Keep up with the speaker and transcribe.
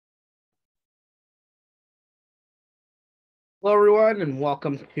Hello, everyone, and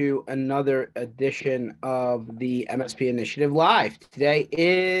welcome to another edition of the MSP Initiative Live. Today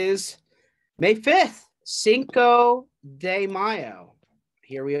is May 5th, Cinco de Mayo.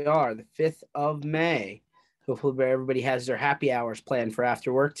 Here we are, the 5th of May. Hopefully, everybody has their happy hours planned for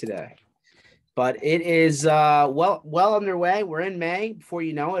after work today. But it is well underway. We're in May. Before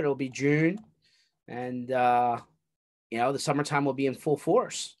you know it, it'll be June. And, the summertime will be in full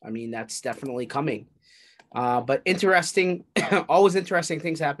force. I mean, that's definitely coming. But interesting, always interesting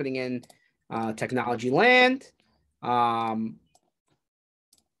things happening in technology land. I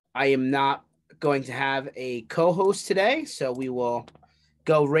am not going to have a co-host today, so we will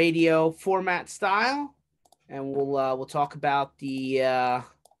go radio format style, and we'll talk about the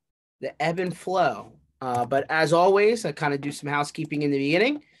ebb and flow. But as always, I kind of do some housekeeping in the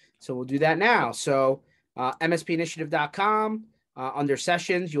beginning, so we'll do that now. So mspinitiative.com. Under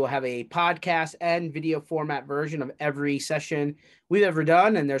sessions, you will have a podcast and video format version of every session we've ever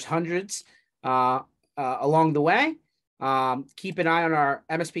done, and there's hundreds along the way. Keep an eye on our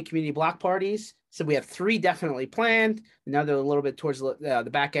MSP community block parties. So we have 3 definitely planned. Now they're a little bit towards the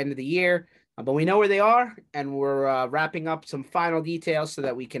back end of the year, but we know where they are, and we're wrapping up some final details so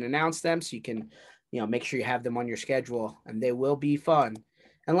that we can announce them. So you can, make sure you have them on your schedule, and they will be fun.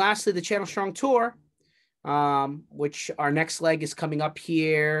 And lastly, the Channel Strong Tour, which our next leg is coming up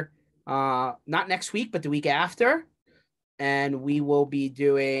here, not next week, but the week after. And we will be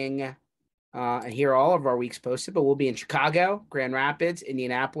doing, and here are all of our weeks posted, but we'll be in Chicago, Grand Rapids,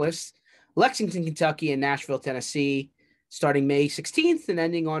 Indianapolis, Lexington, Kentucky, and Nashville, Tennessee, starting May 16th and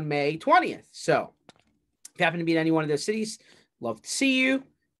ending on May 20th. So if you happen to be in any one of those cities, love to see you.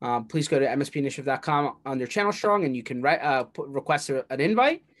 Please go to mspinitiative.com under Channel Strong, and you can request an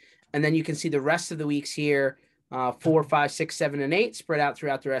invite. And then you can see the rest of the weeks here, 4, 5, 6, 7, and 8 spread out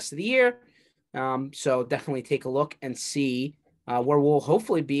throughout the rest of the year. So definitely take a look and see where we'll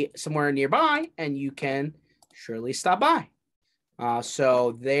hopefully be somewhere nearby, and you can surely stop by.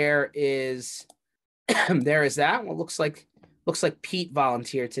 So there is that. Well, looks like Pete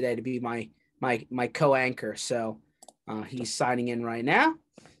volunteered today to be my co-anchor. So he's signing in right now.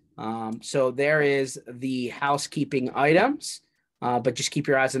 So there is the housekeeping items. But just keep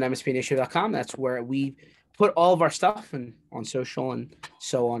your eyes on mspinitiative.com. That's where we put all of our stuff and on social and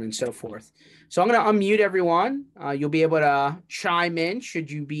so on and so forth. So I'm going to unmute everyone. You'll be able to chime in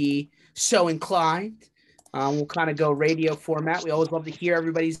should you be so inclined. We'll kind of go radio format. We always love to hear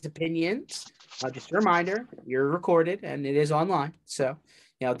everybody's opinions. Just a reminder, you're recorded and it is online. So,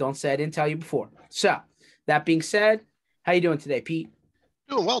 don't say I didn't tell you before. So that being said, how you doing today, Pete?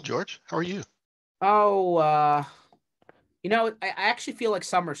 Doing well, George. How are you? I actually feel like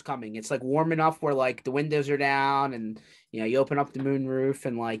summer's coming. It's like warm enough where like the windows are down and, you open up the moonroof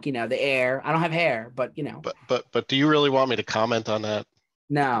and like, the air. I don't have hair, but. But do you really want me to comment on that?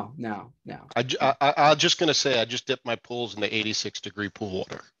 No. I'm just going to say I just dipped my pools in the 86-degree pool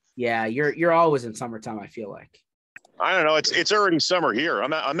water. Yeah, you're always in summertime, I feel like. I don't know. It's already summer here.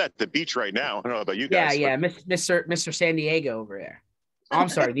 I'm at the beach right now. I don't know about you guys. Yeah, Mr. San Diego over there. Oh, I'm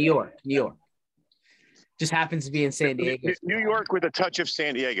sorry, New York. Just happens to be in San Diego. New York with a touch of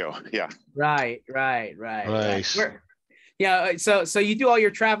San Diego. Yeah. Right. Nice. Yeah. So you do all your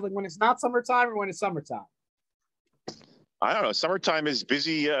traveling when it's not summertime or when it's summertime? I don't know. Summertime is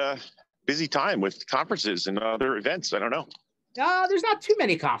busy time with conferences and other events. I don't know. There's not too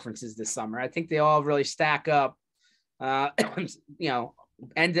many conferences this summer. I think they all really stack up,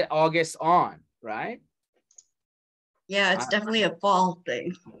 end of August on, right? Yeah, it's definitely a fall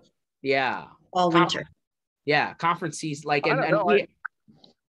thing. Yeah. Fall, winter. Yeah, conference season. Like, I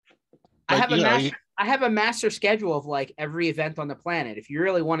have a master schedule of like every event on the planet. If you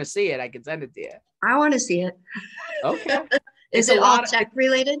really want to see it, I can send it to you. I want to see it. Okay. Is it all tech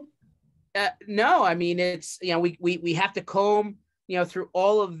related? No, I mean, it's, we have to comb, through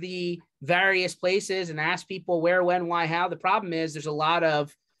all of the various places and ask people where, when, why, how. The problem is there's a lot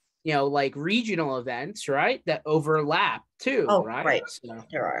of, like regional events, right, that overlap too. Oh, right. So,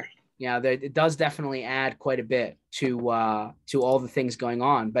 there are. Yeah, it does definitely add quite a bit to all the things going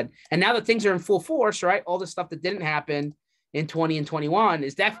on. And now that things are in full force, right, all the stuff that didn't happen in 20 and 21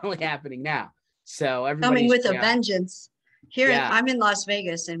 is definitely happening now. So everybody's coming with a vengeance. Here, yeah. I'm in Las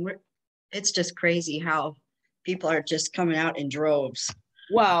Vegas, and it's just crazy how people are just coming out in droves.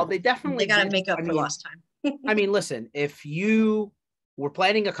 Well, they got to make up for lost time. I mean, listen, if you were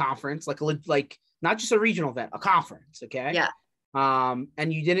planning a conference, like not just a regional event, a conference, okay? Yeah.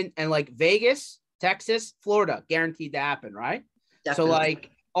 And you didn't, and like Vegas, Texas, Florida, guaranteed to happen, right? Definitely. So like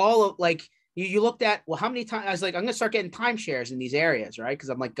all of like you looked at, well, how many times I was like, I'm gonna start getting timeshares in these areas, right? Because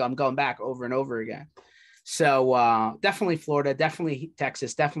I'm going back over and over again. So definitely Florida, definitely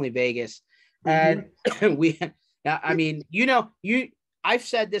Texas, definitely Vegas. And I mean, I've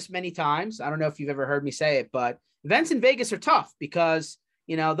said this many times. I don't know if you've ever heard me say it, but events in Vegas are tough because,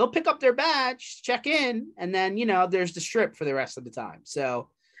 they'll pick up their badge, check in, and then, there's the strip for the rest of the time. So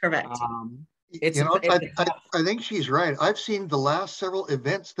Correct. I think she's right. I've seen the last several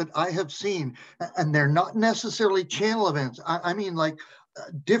events that I have seen, and they're not necessarily channel events. I mean, like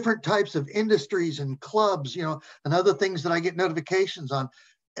different types of industries and clubs, and other things that I get notifications on.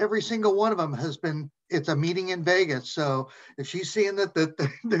 Every single one of them it's a meeting in Vegas. So if she's seeing that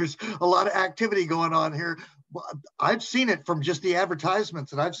there's a lot of activity going on here, I've seen it from just the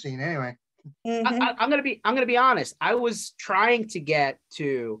advertisements that I've seen anyway. I'm gonna be honest. I was trying to get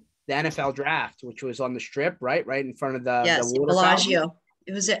to the NFL draft, which was on the strip, right in front of the water Bellagio. fountain.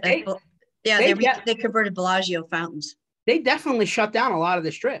 It was they converted Bellagio fountains. They definitely shut down a lot of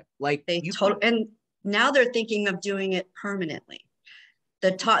the strip. Like and now they're thinking of doing it permanently.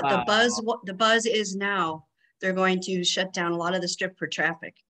 The buzz is now they're going to shut down a lot of the strip for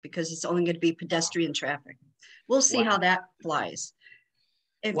traffic because it's only going to be pedestrian traffic. We'll see how that flies.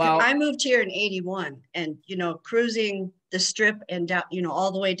 I moved here in 81 and, cruising the strip and down,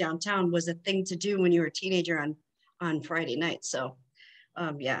 all the way downtown was a thing to do when you were a teenager on Friday night. So,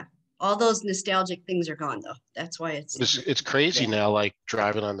 all those nostalgic things are gone though. That's why it's crazy now, like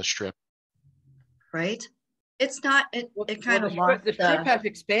driving on the strip. Right. It's not, the strip has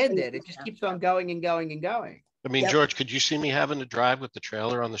expanded. It just keeps on going and going and going. I mean, George, could you see me having to drive with the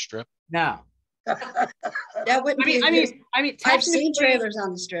trailer on the strip? No. That wouldn't I mean, I've seen trailers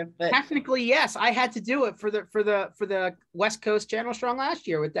on the strip, but technically, yes, I had to do it for the West Coast Channel Strong last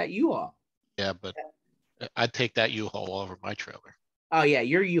year with that U-Haul. Yeah, but I'd take that U-Haul over my trailer. Oh yeah,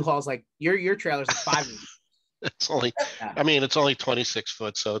 your U-Haul's like your trailer's like 5 meters. It's only, I mean, it's only 26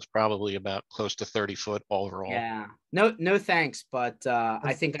 foot, so it's probably about close to 30 foot overall. Yeah, no thanks, but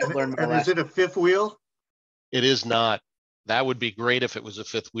I think I've learned my lesson. Is it a fifth wheel? It is not. That would be great if it was a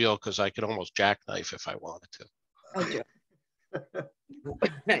fifth wheel because I could almost jackknife if I wanted to.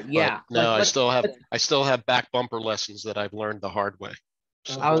 Yeah. But no, I still have back bumper lessons that I've learned the hard way.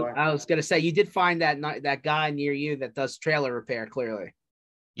 So. I was gonna say you did find that guy near you that does trailer repair. Clearly.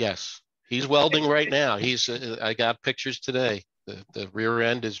 Yes, he's welding right now. I got pictures today. The rear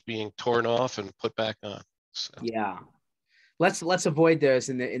end is being torn off and put back on. So. Yeah. Let's avoid those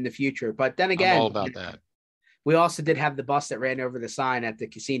in the future. But then again, I'm all about that. We also did have the bus that ran over the sign at the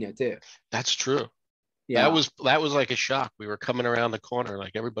casino too. That's true. Yeah, that was like a shock. We were coming around the corner,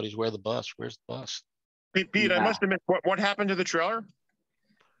 like everybody's where's the bus? Pete, I must have missed what happened to the trailer?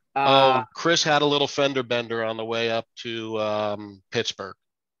 Chris had a little fender bender on the way up to Pittsburgh.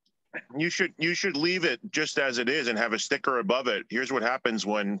 You should leave it just as it is and have a sticker above it. Here's what happens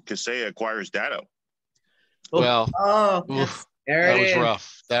when Kaseya acquires Datto. Well, there it is.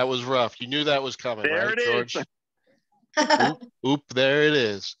 Rough. That was rough. You knew that was coming, there right, George? There it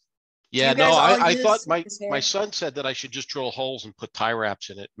is. Yeah, no, I thought my son said that I should just drill holes and put tie wraps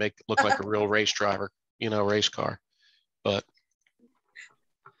in it, make it look like a real race driver, race car. But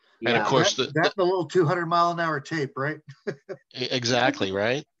and of course that's a little 200-mile-an-hour tape, right? Exactly,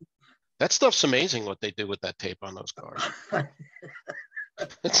 right? That stuff's amazing what they do with that tape on those cars.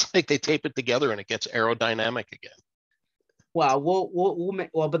 It's like they tape it together and it gets aerodynamic again. Well,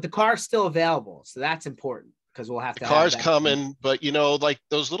 we'll but the car's still available, so that's important because we'll have to. The car's coming, but like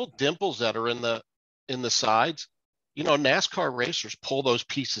those little dimples that are in the sides, NASCAR racers pull those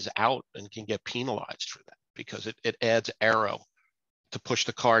pieces out and can get penalized for that because it adds aero to push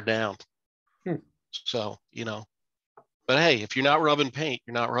the car down. So but hey, if you're not rubbing paint,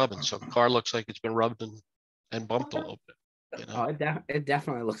 you're not rubbing. So the car looks like it's been rubbed and bumped a little bit. Oh, it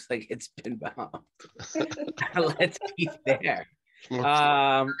definitely looks like it's been bumped. Let's keep there.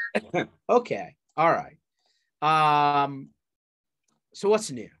 Okay. All right. So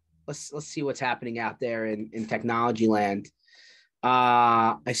what's new? Let's see what's happening out there in technology land.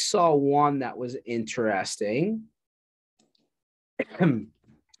 I saw one that was interesting.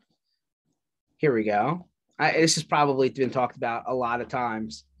 Here we go. This has probably been talked about a lot of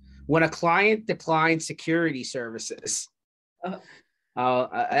times. When a client declines security services,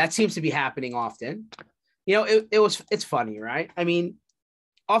 that seems to be happening often. It's funny, right? I mean,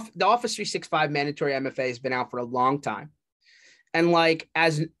 the Office 365 mandatory MFA has been out for a long time. And like,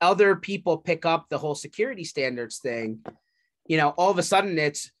 as other people pick up the whole security standards thing, all of a sudden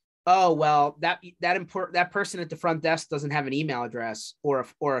it's, oh, well, that person at the front desk doesn't have an email address or a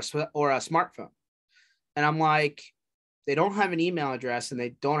smartphone. And I'm like, they don't have an email address and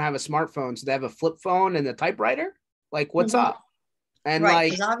they don't have a smartphone. So they have a flip phone and a typewriter. Like, what's up? And right,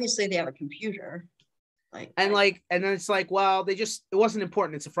 because obviously they have a computer. And then it's like, well, it wasn't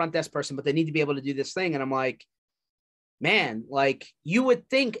important. It's a front desk person, but they need to be able to do this thing. And I'm like, man, like you would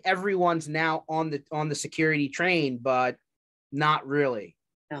think everyone's now on the security train, but not really.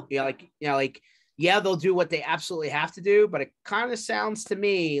 No. Yeah, they'll do what they absolutely have to do, but it kind of sounds to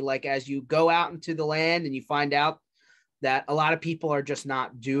me like as you go out into the land and you find out that a lot of people are just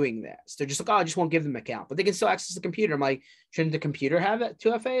not doing this. They're just like, oh, I just won't give them an account, but they can still access the computer. I'm like, shouldn't the computer have that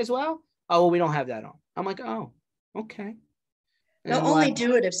 2FA as well? Oh, well, we don't have that on. I'm like, oh, okay. They'll only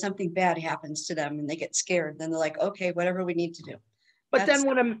do it if something bad happens to them and they get scared. Then they're like, okay, whatever we need to do. But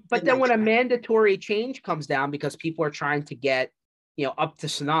then when a mandatory change comes down because people are trying to get, up to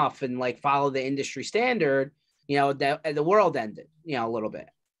snuff and like follow the industry standard, the world ended, a little bit.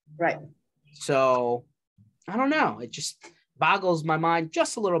 Right. So I don't know. It just boggles my mind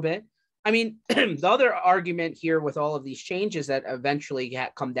just a little bit. I mean, the other argument here with all of these changes that eventually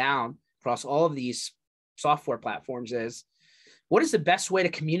come down across all of these software platforms is, what is the best way to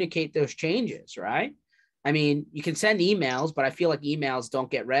communicate those changes, right? I mean, you can send emails, but I feel like emails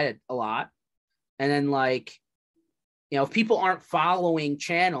don't get read a lot. And then if people aren't following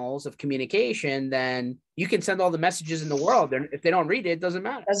channels of communication, then you can send all the messages in the world. If they don't read it, it doesn't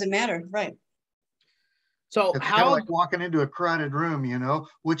matter. Doesn't matter, right. So it's kind of like walking into a crowded room,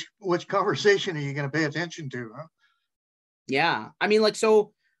 which conversation are you going to pay attention to? Huh? Yeah. I mean,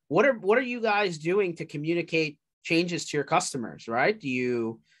 so what are you guys doing to communicate changes to your customers, right? Do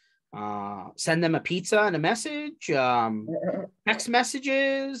you send them a pizza and a message, text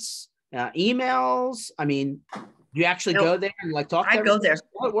messages, emails? I mean, do you actually go there and talk to them? I go there.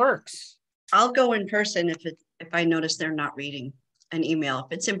 Well, it works. I'll go in person if I notice they're not reading an email.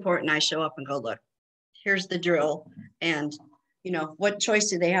 If it's important, I show up and go, look, here's the drill. And, what choice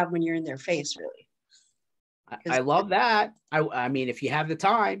do they have when you're in their face, really? I love that. I mean, if you have the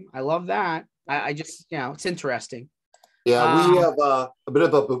time, I love that. I just, it's interesting. Yeah, we have a bit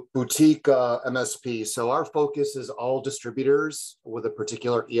of a boutique MSP. So our focus is all distributors with a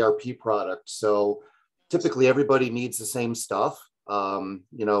particular ERP product. So typically everybody needs the same stuff,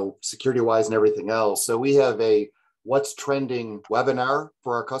 security wise and everything else. So we have a what's trending webinar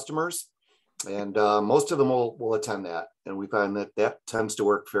for our customers. And most of them will attend that. And we find that tends to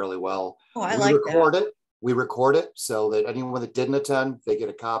work fairly well. Oh, I like that. We record it so that anyone that didn't attend, they get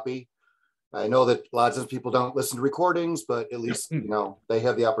a copy. I know that lots of people don't listen to recordings, but at least, they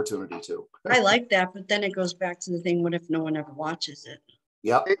have the opportunity to. I like that, but then it goes back to the thing, what if no one ever watches it?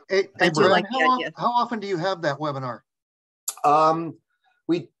 Yep. Hey, Brian, how often do you have that webinar?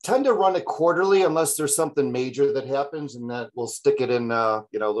 We tend to run it quarterly unless there's something major that happens, and that we'll stick it in, a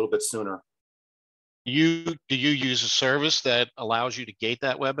little bit sooner. Do you use a service that allows you to gate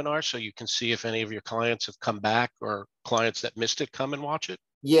that webinar so you can see if any of your clients have come back or clients that missed it come and watch it?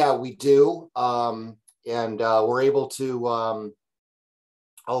 Yeah, we do. And we're able to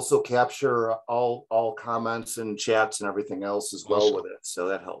also capture all comments and chats and everything else as well with it. So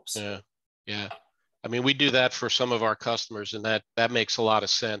that helps. Yeah. I mean, we do that for some of our customers, and that makes a lot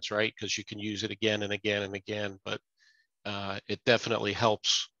of sense, right? Because you can use it again and again and again, but it definitely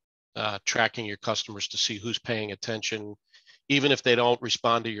helps tracking your customers to see who's paying attention. Even if they don't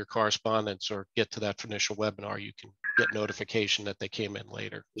respond to your correspondence or get to that initial webinar, you can get notification that they came in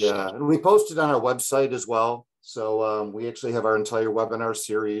later. Yeah, and we post it on our website as well. So we actually have our entire webinar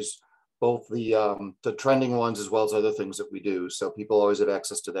series, both the trending ones as well as other things that we do. So people always have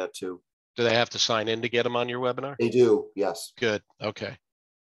access to that too. Do they have to sign in to get them on your webinar? They do, yes. Good, okay. I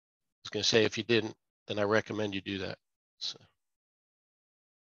was gonna say, if you didn't, then I recommend you do that. So.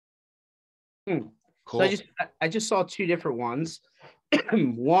 Cool. So I just saw two different ones.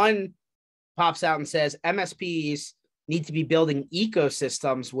 One pops out and says MSPs need to be building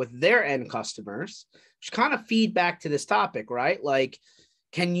ecosystems with their end customers, which kind of feed back to this topic, right? Like,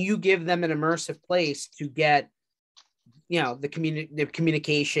 can you give them an immersive place to get, the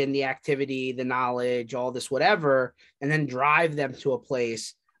communication, the activity, the knowledge, all this, whatever, and then drive them to a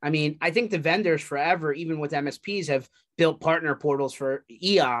place? I mean, I think the vendors forever, even with MSPs, have built partner portals for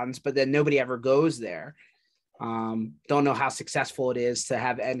eons, but then nobody ever goes there. Don't know how successful it is to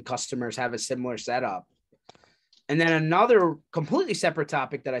have end customers have a similar setup. And then another completely separate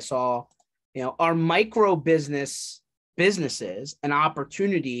topic that I saw, are micro businesses an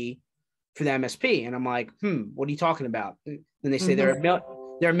opportunity for the MSP? And I'm like, what are you talking about? And they say there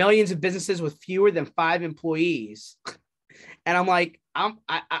are millions of businesses with fewer than 5 employees. And I'm like,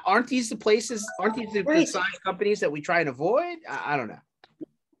 aren't these the places? Aren't these the size companies that we try and avoid? I don't know.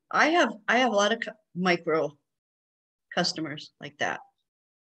 I have a lot of micro customers like that.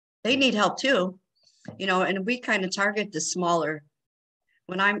 They need help too, and we kind of target the smaller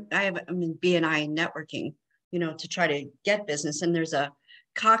when I'm in BNI networking, you know, to try to get business. And there's a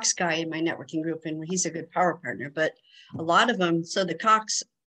Cox guy in my networking group, and he's a good power partner. But a lot of them, so the Cox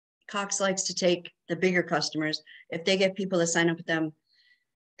likes to take the bigger customers. If they get people to sign up with them,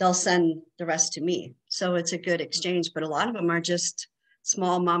 they'll send the rest to me. So it's a good exchange. But a lot of them are just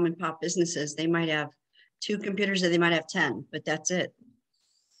small mom and pop businesses. They might have 2 computers, or they might have 10, but that's it.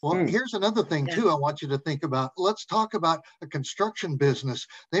 Well, here's another thing too I want you to think about. Let's talk about a construction business.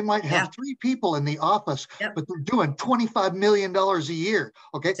 They might have 3 people in the office, but they're doing $25 million a year.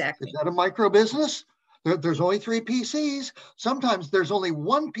 Okay, exactly. Is that a micro business? There's only 3 PCs. Sometimes there's only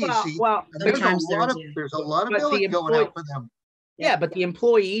 1 PC. Well, there's a lot of billing going out for them. Yeah, but the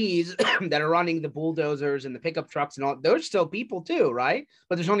employees that are running the bulldozers and the pickup trucks and all, those still people too, right?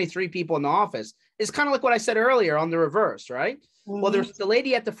 But there's only 3 people in the office. It's kind of like what I said earlier on the reverse, right? Well, there's the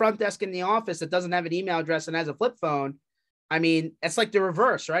lady at the front desk in the office that doesn't have an email address and has a flip phone. I mean, it's like the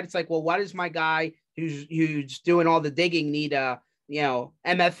reverse, right? It's like, well, why does my guy who's doing all the digging need a, you know,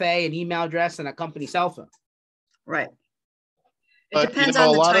 MFA, an email address, and a company cell phone? Right. It depends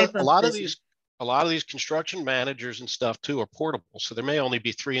on the type of a lot of these construction managers and stuff too are portable. So there may only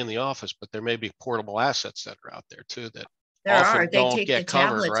be 3 in the office, but there may be portable assets that are out there too that often don't get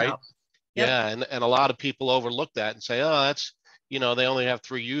covered, right? Yeah, and a lot of people overlook that and say, oh, that's, you know, they only have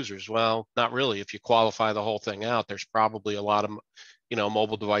 3 users. Well, not really. If you qualify the whole thing out, there's probably a lot of, you know,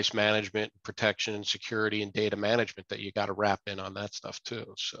 mobile device management, protection and security and data management that you got to wrap in on that stuff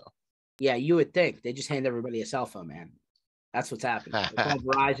too. So yeah, you would think they just hand everybody a cell phone, man. That's what's happening. They call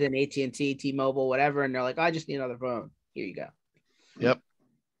Verizon, AT&T, T-Mobile, whatever, and they're like, I just need another phone. Here you go. Yep.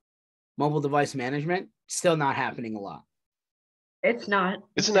 Mobile device management, still not happening a lot. It's not.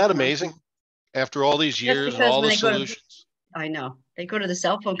 Isn't that amazing? After all these years and all the solutions. I know. They go to the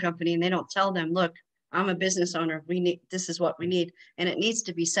cell phone company and they don't tell them, look, I'm a business owner. This is what we need. And it needs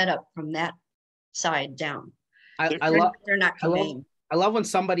to be set up from that side down. They're not coming. I love when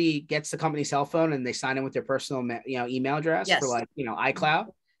somebody gets the company cell phone and they sign in with their personal, you know, email address for like, you know, iCloud,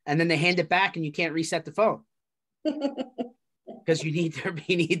 and then they hand it back and you can't reset the phone because you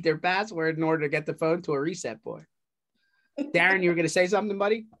need their password in order to get the phone to a reset point. Darren, you were going to say something,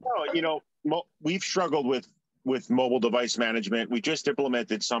 buddy? No, you know, we've struggled with mobile device management. We just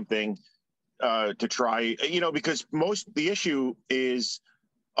implemented something to try, you know, because the issue is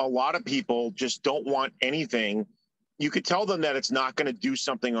a lot of people just don't want anything. You could tell them that it's not going to do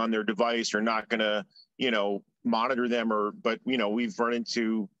something on their device or not going to, you know, monitor them but, you know, we've run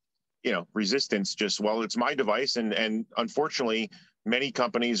into, you know, resistance just, well, it's my device. And unfortunately, many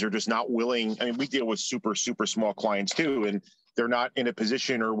companies are just not willing. I mean, we deal with super, super small clients too, and they're not in a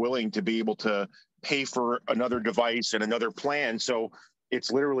position or willing to be able to pay for another device and another plan. So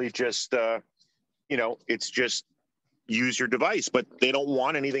it's literally just, you know, it's just use your device, but they don't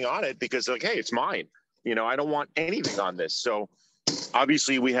want anything on it because like, hey, it's mine. You know, I don't want anything on this. So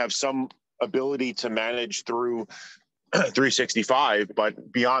obviously we have some ability to manage through 365,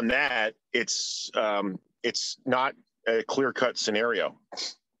 but beyond that, it's not a clear-cut scenario.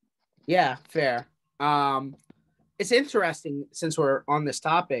 Yeah, fair. It's interesting since we're on this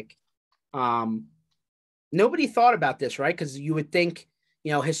topic. Nobody thought about this, right? Because you would think,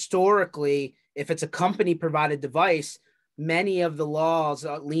 you know, historically, if it's a company provided device, many of the laws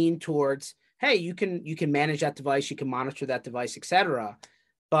lean towards, hey, you can manage that device, you can monitor that device, etc.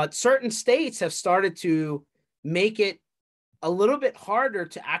 But certain states have started to make it a little bit harder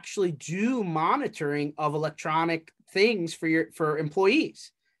to actually do monitoring of electronic things for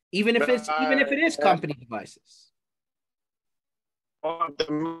employees, even if it is company devices.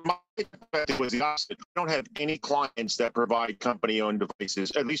 My perspective was the opposite. We don't have any clients that provide company-owned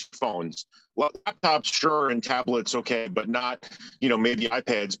devices, at least phones. Well, laptops, sure, and tablets, okay, but not, you know, maybe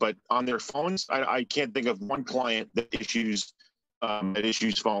iPads. But on their phones, I can't think of one client that issues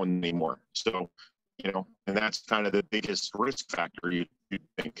phone anymore. So, you know, and that's kind of the biggest risk factor you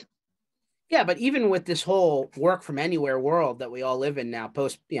think. Yeah, but even with this whole work from anywhere world that we all live in now,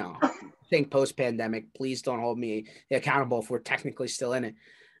 post pandemic, please don't hold me accountable if we're technically still in it.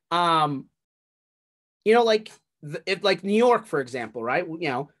 You know, like New York, for example, right? You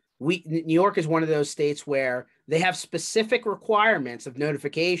know, New York is one of those states where they have specific requirements of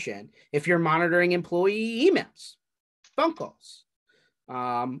notification if you're monitoring employee emails, phone calls,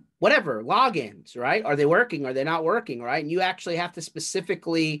 whatever, logins, right? Are they working? Are they not working, right? And you actually have to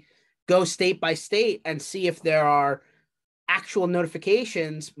specifically go state by state and see if there are actual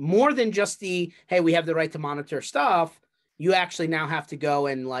notifications more than just the, hey, we have the right to monitor stuff. You actually now have to go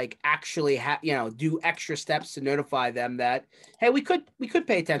and like actually do extra steps to notify them that, hey, we could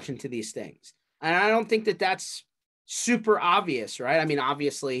pay attention to these things. And I don't think that that's super obvious, right? I mean,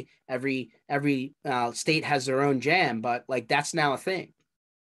 obviously every state has their own jam, but like that's now a thing.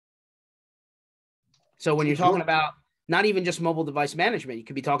 So when you're talking about not even just mobile device management, you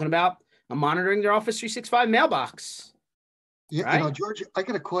could be talking about monitoring their Office 365 mailbox. Yeah, right? George, I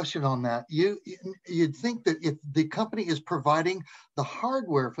got a question on that. You'd think that if the company is providing the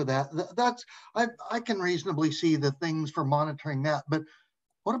hardware for that, I can reasonably see the things for monitoring that. But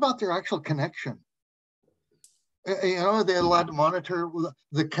what about their actual connection? They're allowed to monitor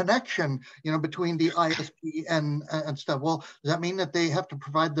the connection, between the ISP and stuff. Well, does that mean that they have to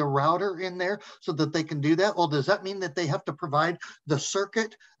provide the router in there so that they can do that? Well, does that mean that they have to provide the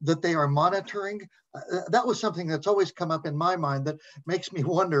circuit that they are monitoring? That was something that's always come up in my mind that makes me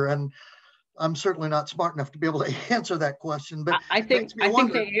wonder. And I'm certainly not smart enough to be able to answer that question, but I think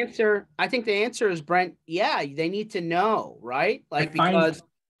the answer is, Brent, yeah, they need to know, right? Like, because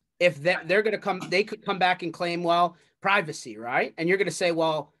if they're going to come, they could come back and claim, well, privacy, right? And you're going to say,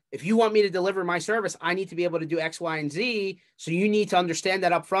 well, if you want me to deliver my service, I need to be able to do X, Y, and Z. So you need to understand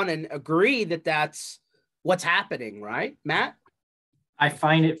that up front and agree that that's what's happening, right, Matt? I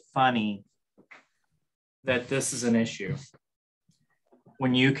find it funny that this is an issue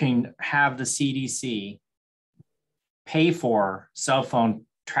when you can have the CDC pay for cell phone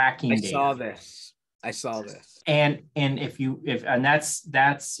tracking data. I saw this. And if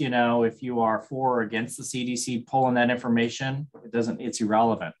that's if you are for or against the CDC pulling that information, it's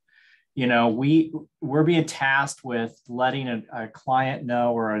irrelevant. We're being tasked with letting a client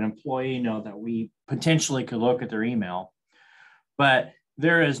know or an employee know that we potentially could look at their email, but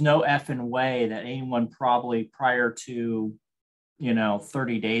there is no effing way that anyone probably prior to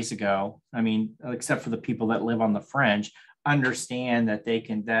 30 days ago, I mean, except for the people that live on the fringe, understand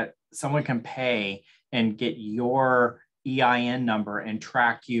that someone can pay and get your EIN number and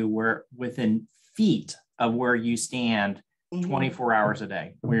track you within feet of where you stand 24 hours a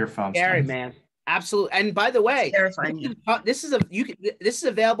day where your phone's scary, man. Absolutely. And by the way, this is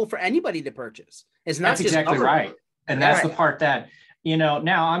available for anybody to purchase. It's not That's just exactly government. Right. And that's the part that,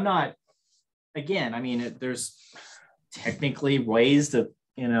 now I'm not, again, I mean, there's technically ways to,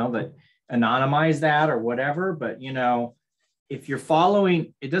 that anonymize that or whatever, but, if you're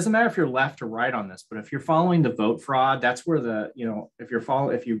following, it doesn't matter if you're left or right on this, but if you're following the vote fraud, that's where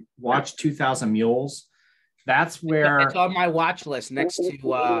if you watch 2000 Mules, that's where it's on my watch list next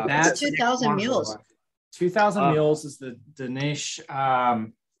to that's 2000 Mules. 2000 Mules is the Danish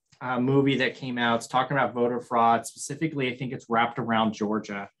movie that came out. It's talking about voter fraud. Specifically, I think it's wrapped around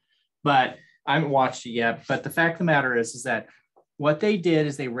Georgia, but I haven't watched it yet. But the fact of the matter is that what they did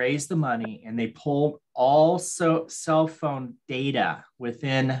is they raised the money and they pulled all cell phone data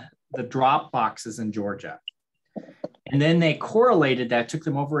within the drop boxes in Georgia. And then they correlated that, took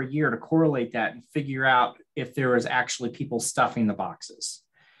them over a year to correlate that and figure out if there was actually people stuffing the boxes.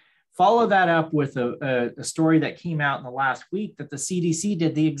 Follow that up with a story that came out in the last week that the CDC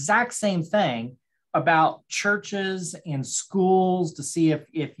did the exact same thing about churches and schools to see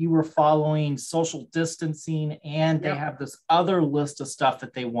if you were following social distancing, and they have this other list of stuff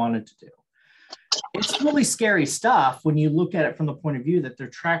that they wanted to do. It's really scary stuff when you look at it from the point of view that they're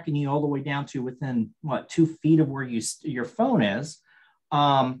tracking you all the way down to within 2 feet of where your phone is.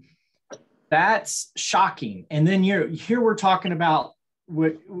 That's shocking. And then here we're talking about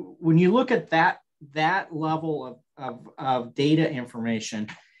when you look at that level of data information,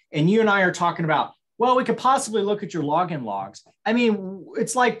 and you and I are talking about, well, we could possibly look at your login logs. I mean,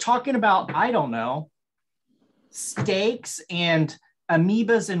 it's like talking about, I don't know, steaks and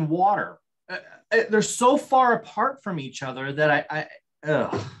amoebas in water. They're so far apart from each other that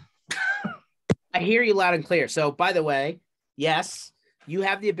I hear you loud and clear. So, by the way, yes, you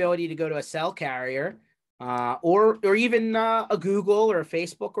have the ability to go to a cell carrier or even a Google or a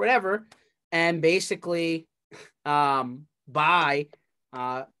Facebook or whatever, and basically buy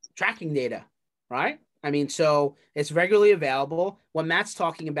tracking data, right? I mean, so it's regularly available. What Matt's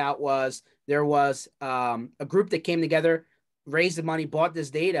talking about was there was a group that came together, raised the money, bought this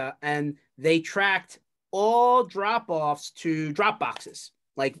data, and they tracked all drop-offs to drop boxes,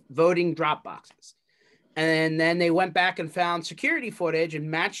 like voting drop boxes. And then they went back and found security footage and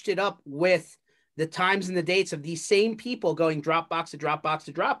matched it up with the times and the dates of these same people going drop box to drop box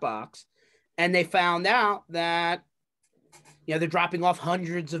to drop box. And they found out that, they're dropping off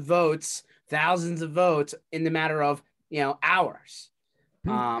hundreds of votes, thousands of votes in the matter of, hours.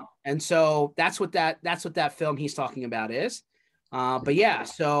 And so that's what that film he's talking about is. But yeah,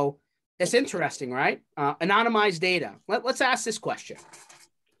 so it's interesting, right? Anonymized data. Let's ask this question.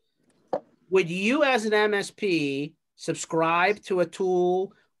 Would you as an MSP subscribe to a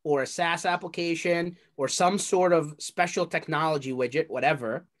tool or a SaaS application or some sort of special technology widget,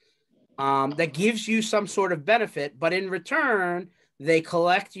 whatever, that gives you some sort of benefit, but in return, they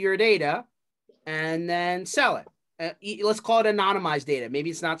collect your data and then sell it. Let's call it anonymized data.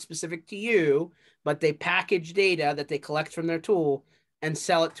 Maybe it's not specific to you, but they package data that they collect from their tool and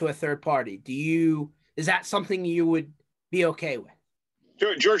sell it to a third party. Is that something you would be okay with?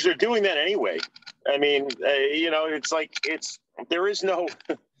 George, they're doing that anyway. I mean, it's like there is no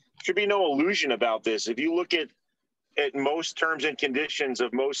should be no illusion about this. If you look at most terms and conditions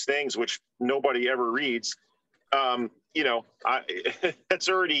of most things, which nobody ever reads, that's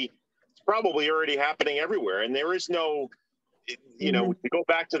probably already happening everywhere. And there is no, to go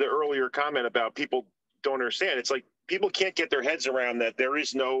back to the earlier comment about people don't understand, it's like people can't get their heads around that there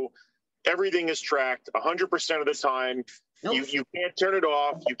is no, everything is tracked 100% of the time. Nope. You can't turn it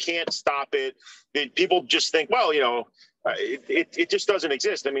off. You can't stop it. People just think, well, it just doesn't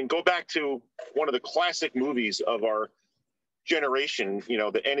exist. I mean, go back to one of the classic movies of our generation,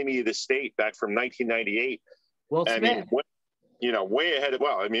 The Enemy of the State, back from 1998. Will Smith. Way ahead of,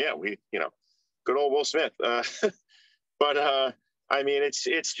 good old Will Smith. But I mean,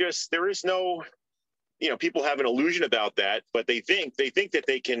 it's just, there is no, people have an illusion about that, but they think that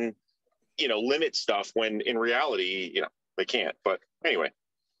they can, limit stuff when in reality, they can't. But anyway.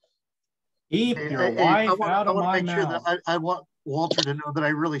 Keep your wife out of my mouth. Sure I want Walter to know that I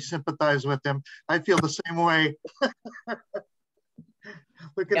really sympathize with him. I feel the same way.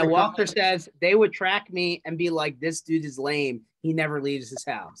 Walter says they would track me and be like, this dude is lame. He never leaves his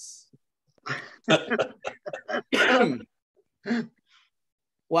house.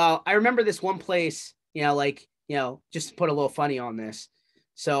 Well, I remember this one place, just to put a little funny on this.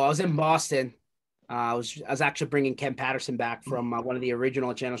 So I was in Boston. I was actually bringing Ken Patterson back from one of the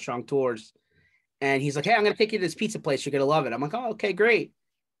original Channel Strong tours. And he's like, hey, I'm going to take you to this pizza place. You're going to love it. I'm like, oh, okay, great.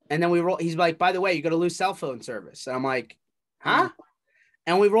 And then he's like, by the way, you're going to lose cell phone service. And I'm like, huh?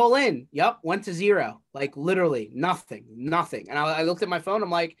 And we roll in. Yep. Went to zero. Like literally nothing. And I looked at my phone. I'm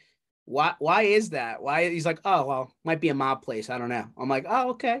like, why is that? Why? He's like, oh, well, might be a mob place. I don't know. I'm like,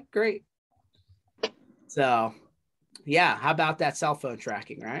 oh, okay, great. So yeah. How about that cell phone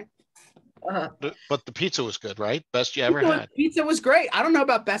tracking, right? But the pizza was good, right? Best you ever had. Pizza was great. I don't know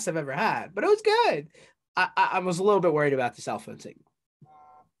about best I've ever had, but it was good. I was a little bit worried about the cell phone signal.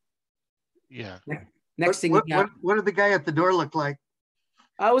 Yeah. Next thing what did the guy at the door look like?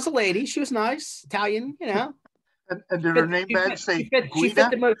 It was a lady. She was nice, Italian, And did her name badge say she fit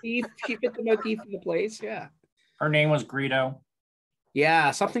the motif? She fit the motif in the place. Yeah. Her name was Greedo.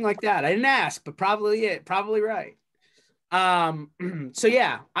 Yeah, something like that. I didn't ask, but probably right. So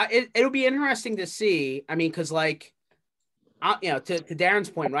yeah, it'll be interesting to see. I mean, because to Darren's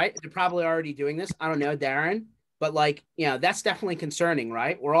point, right? They're probably already doing this. I don't know, Darren, but that's definitely concerning,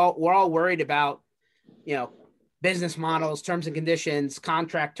 right? We're all worried about, business models, terms and conditions,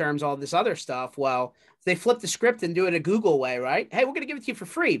 contract terms, all this other stuff. Well, if they flip the script and do it a Google way, right? Hey, we're going to give it to you for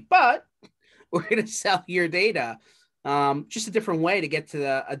free, but we're going to sell your data. Just a different way to get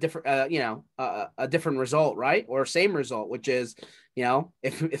to a different result, right? Or same result, which is,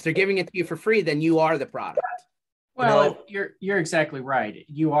 if they're giving it to you for free, then you are the product. Well, you're exactly right.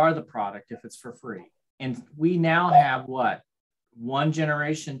 You are the product if it's for free. And we now have one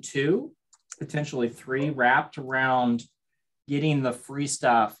generation, 2, potentially 3 wrapped around getting the free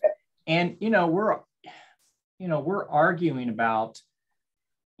stuff. And, we're arguing about,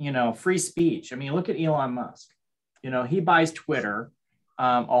 free speech. I mean, look at Elon Musk. He buys Twitter.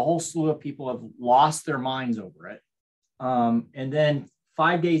 A whole slew of people have lost their minds over it. And then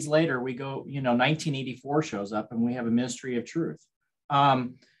 5 days later, we go, 1984 shows up and we have a Ministry of Truth.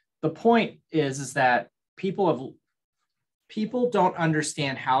 The point is that people don't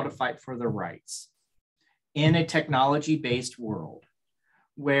understand how to fight for their rights in a technology-based world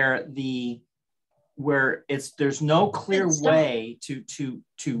where there's no clear way to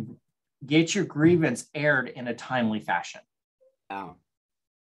get your grievance aired in a timely fashion. Wow.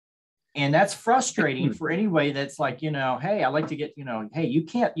 And that's frustrating for anybody that's like, hey, I like to get, hey, you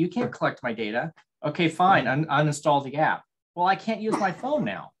can't collect my data. Okay, fine. Uninstall the app. Well, I can't use my phone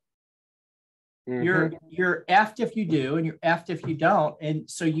now. Mm-hmm. You're effed if you do, and you're effed if you don't. And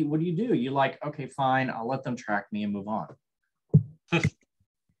so what do? You're like, okay, fine. I'll let them track me and move on.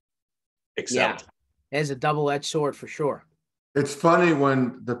 Except it's a double-edged sword for sure. It's funny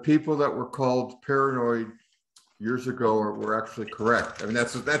when the people that were called paranoid years ago were actually correct. I mean,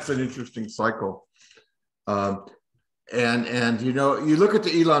 that's an interesting cycle. And you look at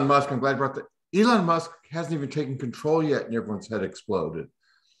the Elon Musk. I'm glad you brought that. Elon Musk hasn't even taken control yet, and everyone's head exploded.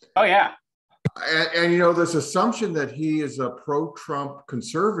 Oh yeah. And you know, this assumption that he is a pro-Trump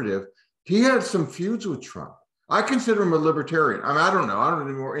conservative, he had some feuds with Trump. I consider him a libertarian. I mean, I don't know. I don't have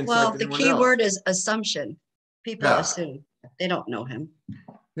any more insight Well, than the anyone key else. word is assumption. People assume. They don't know him.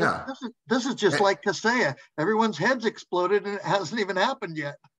 Yeah. This is just like Kaseya. Everyone's heads exploded and it hasn't even happened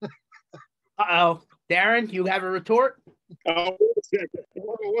yet. Uh-oh. Darren, you have a retort? Oh,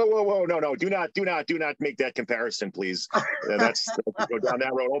 whoa. No. Do not make that comparison, please. That's go down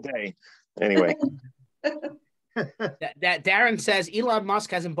that road all day. Anyway. that Darren says Elon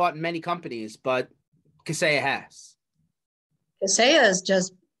Musk hasn't bought many companies, but Kaseya has. Kaseya is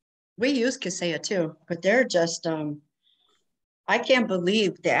just, we use Kaseya too, but they're just, I can't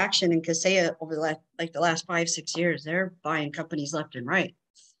believe the action in Kaseya over the last 5-6 years. They're buying companies left and right,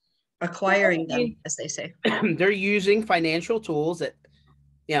 acquiring them, as they say. They're using financial tools that,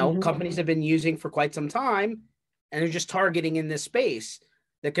 you know, companies have been using for quite some time, and they're just targeting in this space.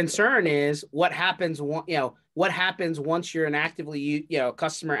 The concern is what happens, what happens once you're an actively,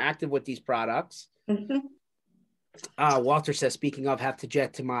 customer active with these products. Walter says, speaking of, have to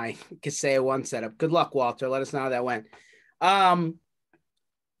jet to my Kaseya 1 setup. Good luck, Walter. Let us know how that went. How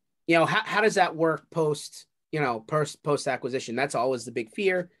does that work post acquisition? That's always the big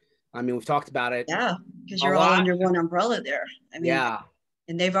fear. I mean, we've talked about it. Yeah, because you're all under one umbrella there. I mean,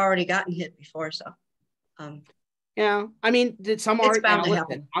 and they've already gotten hit before, so. Yeah, I mean, I'm going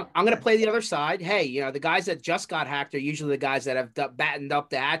to play the other side. Hey, the guys that just got hacked are usually the guys that have battened up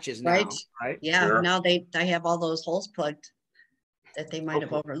the hatches now, right? Yeah, sure. Now they have all those holes plugged that they might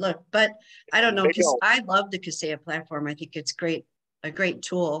have overlooked. But I don't know, because I love the Kaseya platform. I think it's a great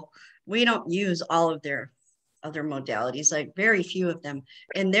tool. We don't use all of their other modalities, like very few of them.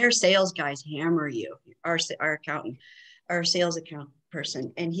 And their sales guys hammer you, our accountant, our sales account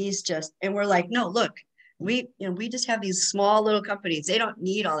person. And and we're like, no, look, we just have these small little companies. They don't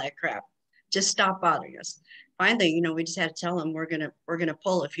need all that crap. Just stop bothering us. Finally, we just had to tell them we're gonna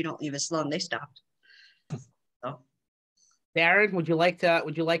pull if you don't leave us alone. They stopped. So. Darren, would you like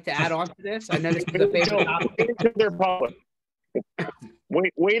to add on to this? I know this is a favorite topic. Wait until they're public.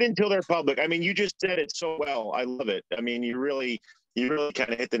 Wait until they're public. I mean, you just said it so well. I love it. I mean, you really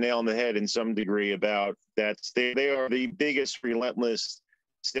kind of hit the nail on the head in some degree about that. They are the biggest relentless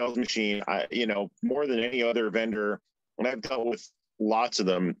sales machine, more than any other vendor. And I've dealt with lots of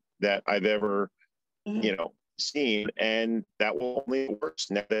them that I've ever, seen, and that will only get worse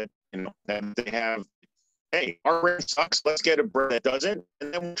now that they have. Hey, our brand sucks. Let's get a brand that doesn't,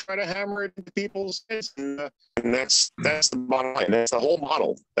 and then we'll try to hammer it into people's heads. And that's the bottom line. That's the whole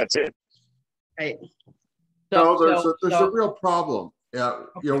model. That's it. Right. There's a real problem. Yeah,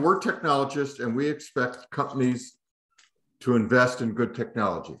 we're technologists, and we expect companies to invest in good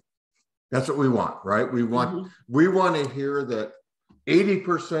technology. That's what we want, right? We want to hear that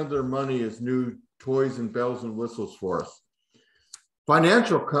 80% of their money is new toys and bells and whistles for us.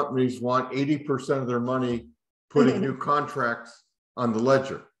 Financial companies want 80% of their money putting new contracts on the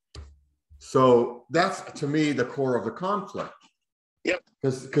ledger. So that's, to me, the core of the conflict. Yep.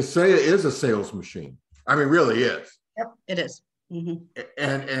 Because Kaseya is a sales machine. I mean, really is. Yep, it is.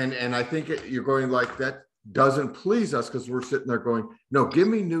 And I think you're going like that doesn't please us, because we're sitting there going, no, give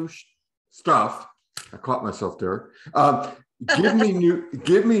me new stuff. I caught myself there. Give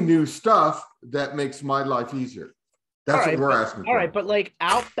me new stuff that makes my life easier. That's what we're asking for. All right, but like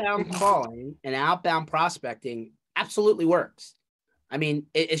outbound calling and outbound prospecting absolutely works. I mean,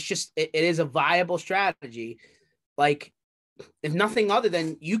 it is a viable strategy. Like, if nothing other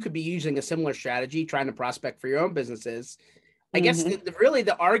than you could be using a similar strategy trying to prospect for your own businesses. I guess really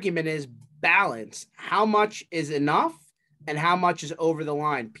the argument is balance. How much is enough and how much is over the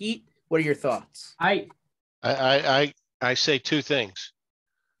line? Pete, what are your thoughts? I say two things.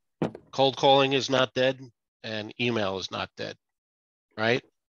 Cold calling is not dead, and email is not dead, right?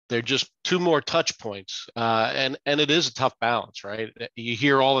 They're just two more touch points. And it is a tough balance, right? You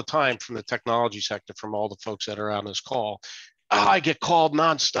hear all the time from the technology sector, from all the folks that are on this call, I get called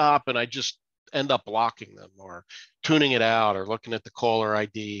nonstop and I just end up blocking them or tuning it out or looking at the caller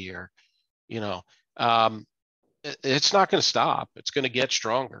ID or, it's not going to stop. It's going to get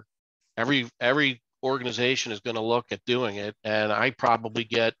stronger. Every organization is going to look at doing it. And I probably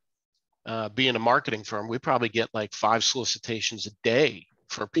get, being a marketing firm, we probably get like 5 solicitations a day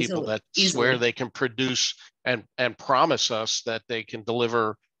for people that swear they can produce and promise us that they can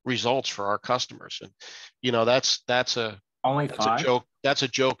deliver results for our customers. And, that's a joke. That's a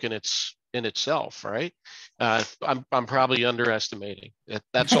joke in itself, right? I'm probably underestimating.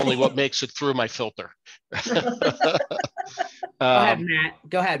 That's only what makes it through my filter. Go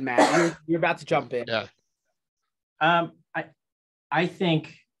ahead, Matt. You're about to jump in. Yeah. I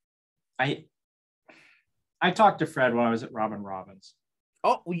think I talked to Fred when I was at Robin Robbins.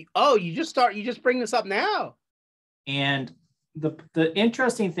 You just bring this up now. And the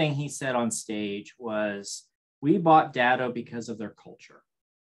interesting thing he said on stage was, we bought Datto because of their culture.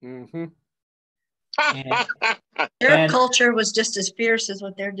 Mm-hmm. Their culture was just as fierce as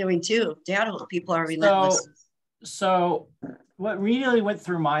what they're doing too. Datto people are relentless. So what really went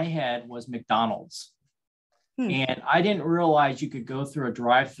through my head was McDonald's. And I didn't realize you could go through a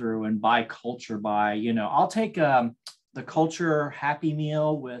drive-through and buy culture by, I'll take the culture Happy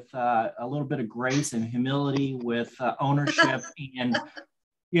Meal with a little bit of grace and humility with ownership and,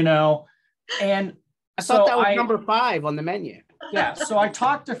 and I thought that was number 5 on the menu. Yeah. So I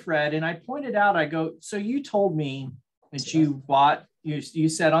talked to Fred and I pointed out, I go, so you told me that you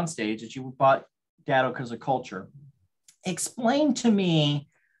said on stage that you bought Datto because of culture. Explain to me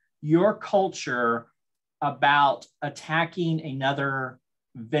your culture about attacking another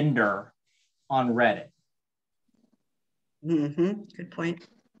vendor on Reddit. Mm-hmm. Good point.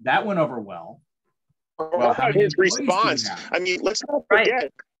 That went over well. Well, how his response? I mean, let's not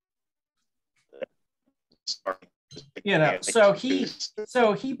forget. Sorry. So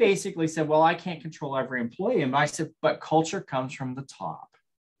he basically said, well, I can't control every employee. And I said, but culture comes from the top.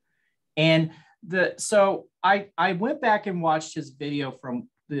 And so I went back and watched his video from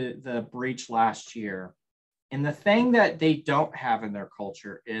the breach last year. And the thing that they don't have in their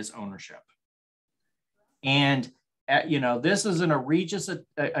culture is ownership. And this is an egregious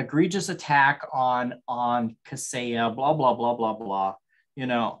attack on Kaseya, blah, blah, blah, blah, blah.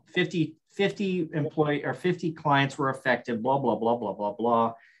 50 employee or 50 clients were affected, blah, blah, blah, blah, blah,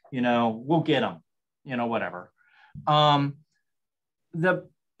 blah. We'll get them, whatever. The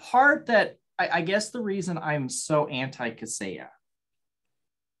part that I guess the reason I'm so anti-Kaseya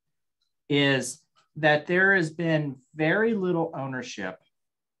is that there has been very little ownership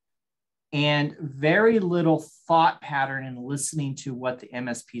and very little thought pattern in listening to what the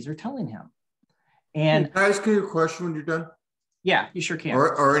MSPs are telling him. And can I ask you a question when you're done? Yeah, you sure can.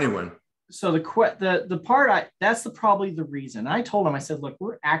 Or anyone. So the part that's probably the reason. I told him, I said, look,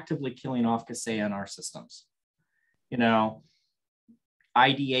 we're actively killing off Kaseya in our systems.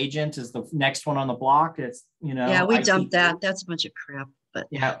 ID agent is the next one on the block. It's yeah, we dumped that. That's a bunch of crap. But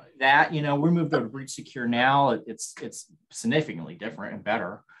yeah, that we're moved over to Breach Secure now. It's significantly different and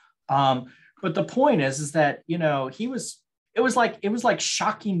better. But the point is that it was like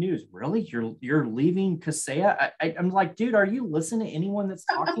shocking news. Really, you're leaving Kaseya? I'm like, dude, are you listening to anyone that's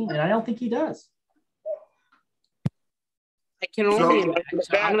talking? And I don't think he does. I can only imagine.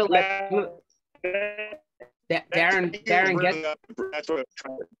 So I'm gonna let Darren get. That's what I'm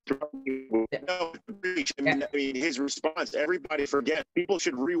trying to. No, I mean, his response. Everybody forget. People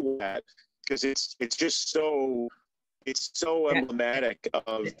should rewatch that because it's just so emblematic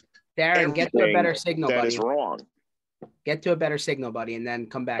of. Darren, get to a better signal, that buddy. Is wrong. Get to a better signal, buddy, and then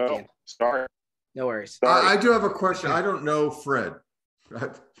come back in. Sorry. No worries. I do have a question. I don't know Fred.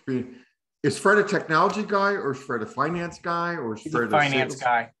 Is Fred a technology guy, or is Fred a finance guy, or is Fred a finance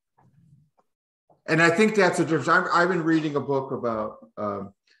guy? And I think that's a difference. I've been reading a book about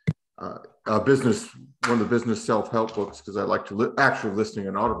a business, one of the business self-help books, because I like to actually listening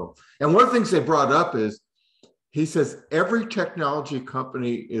on Audible. And one of the things they brought up is, he says every technology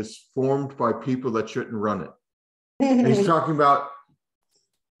company is formed by people that shouldn't run it. And he's talking about,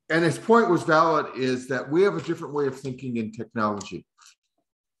 and his point was valid, is that we have a different way of thinking in technology.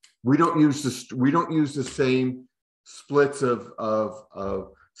 We don't use the same splits of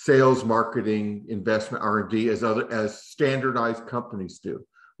sales, marketing, investment, R&D as standardized companies do.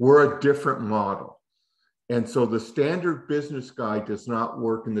 We're a different model. And so the standard business guy does not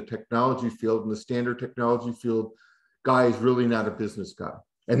work in the technology field, and the standard technology field guy is really not a business guy.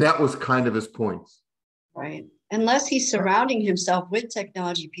 And that was kind of his points. Right. Unless he's surrounding himself with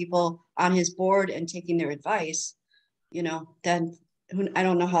technology people on his board and taking their advice, then I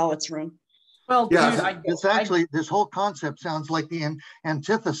don't know how it's run. Well, yeah, dude, this whole concept sounds like the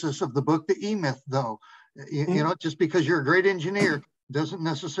antithesis of the book, The E-Myth, though. Just because you're a great engineer doesn't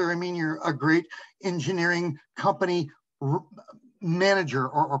necessarily mean you're a great engineering company manager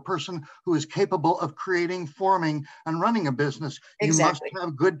or person who is capable of creating, forming, and running a business. Exactly. You must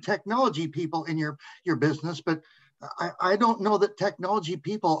have good technology people in your business, but I don't know that technology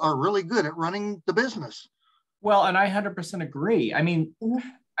people are really good at running the business. Well, and I 100% agree. I mean,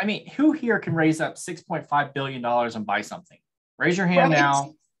 who here can raise up $6.5 billion and buy something? Raise your hand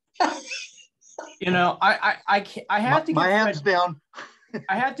now. I have to. My hands down.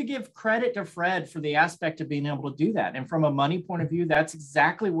 I have to give credit to Fred for the aspect of being able to do that. And from a money point of view, that's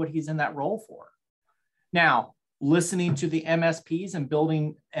exactly what he's in that role for. Now, listening to the MSPs and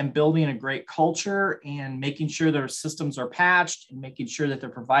building a great culture and making sure their systems are patched and making sure that they're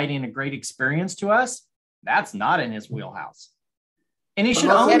providing a great experience to us, that's not in his wheelhouse. And he should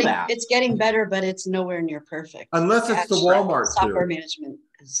own that. It's getting better, but it's nowhere near perfect. Unless it's the Walmart software theory. management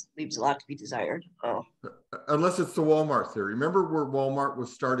leaves a lot to be desired. Oh. Unless it's the Walmart theory. Remember where Walmart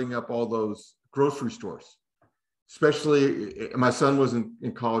was starting up all those grocery stores? Especially, my son was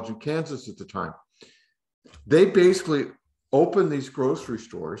in college in Kansas at the time. They basically opened these grocery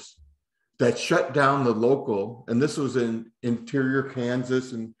stores that shut down the local, and this was in interior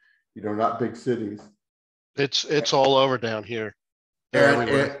Kansas and, you know, not big cities. It's all over down here.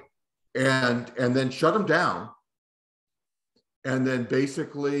 And then shut them down, and then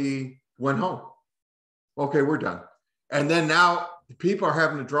basically went home. Okay, we're done. And then now people are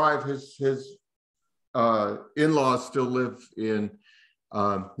having to drive. His in-laws still live in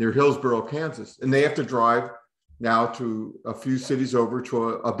near Hillsboro, Kansas, and they have to drive now to a few cities over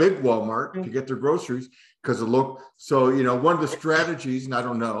to a big Walmart to get their groceries because of look. So, you know, one of the strategies, and I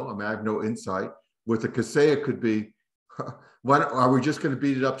don't know, I mean, I have no insight, with the Kaseya could be, why are we just going to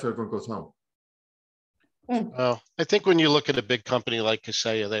beat it up so everyone goes home? Well, I think when you look at a big company like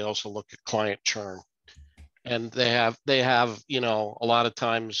Kaseya, they also look at client churn. And they have, you know, a lot of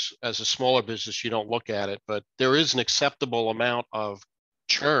times as a smaller business, you don't look at it, but there is an acceptable amount of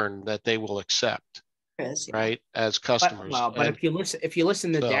churn that they will accept, right, as customers. But if you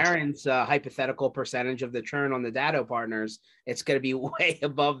listen to Darren's hypothetical percentage of the churn on the Datto partners, it's going to be way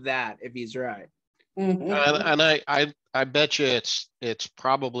above that if he's right. Mm-hmm. And I bet you it's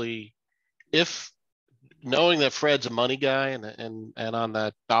probably, if knowing that Fred's a money guy and on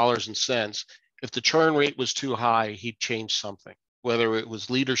that dollars and cents, if the churn rate was too high, he'd change something, whether it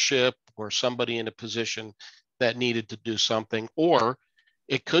was leadership or somebody in a position that needed to do something, or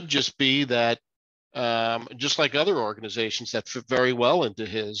it could just be that just like other organizations that fit very well into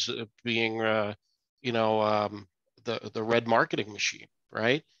his being, the red marketing machine,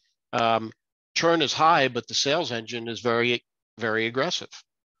 right? Churn is high, but the sales engine is very, very aggressive.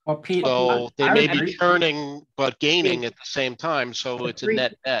 Well, Pete, so they may be churning but gaining at the same time. So it's a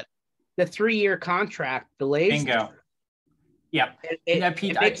net net. The 3-year contract delays. Bingo. Yep.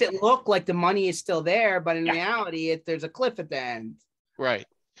 It makes it look like the money is still there, but in reality, there's a cliff at the end. Right.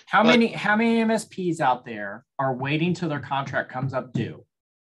 How many MSPs out there are waiting till their contract comes up due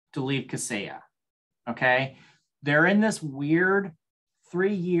to leave Kaseya? Okay. They're in this weird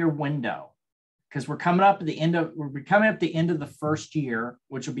 3-year window because we're coming up at the end of the first year,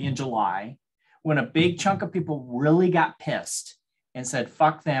 which will be in July, when a big chunk of people really got pissed and said,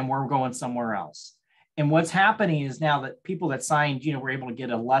 fuck them, we're going somewhere else. And what's happening is now that people that signed, were able to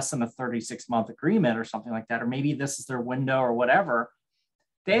get a less than a 36-month agreement or something like that, or maybe this is their window or whatever,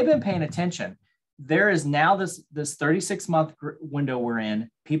 they've been paying attention. There is now this 36-month window we're in.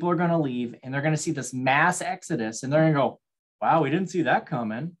 People are going to leave and they're going to see this mass exodus and they're going to go, wow, we didn't see that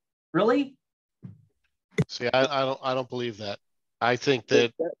coming. Really? See, I don't believe that. I think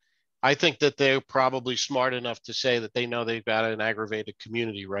that they're probably smart enough to say that they know they've got an aggravated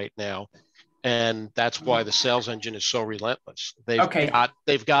community right now. And that's why the sales engine is so relentless. They've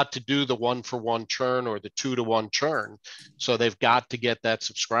got to do the 1-for-1 churn or the 2-to-1 churn. So they've got to get that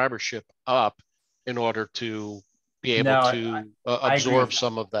subscribership up in order to be able to absorb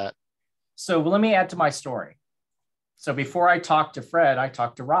some of that. So let me add to my story. So before I talked to Fred, I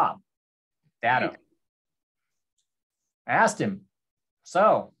talked to Rob Datto. I asked him,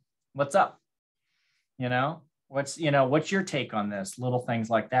 so what's up? What's your take on this? Little things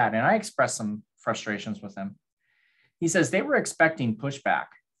like that. And I expressed some frustrations with him. He says they were expecting pushback.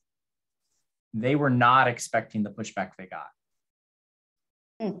 They were not expecting the pushback they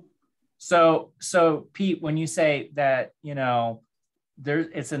got. So Pete, when you say that,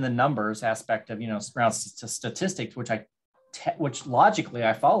 it's in the numbers aspect of, around statistics, which logically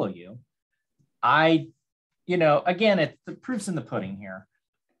I follow you. Again, the proof's in the pudding here.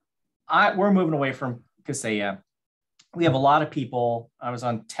 We're moving away from Kaseya. We have a lot of people. I was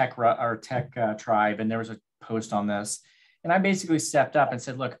on Tech Tribe, and there was a post on this, and I basically stepped up and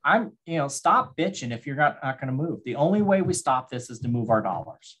said, "Look, stop bitching if you're not going to move. The only way we stop this is to move our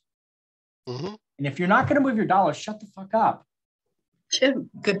dollars. Mm-hmm. And if you're not going to move your dollars, shut the fuck up."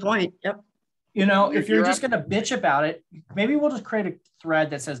 Good point. Yep. If you're just going to bitch about it, maybe we'll just create a thread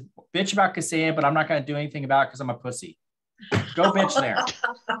that says bitch about Kaseya, but I'm not going to do anything about it because I'm a pussy. Go bitch there.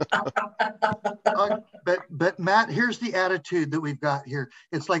 But Matt, here's the attitude that we've got here.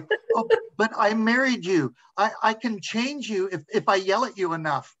 It's like, oh, but I married you. I can change you if I yell at you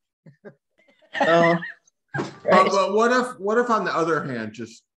enough. But what if on the other hand,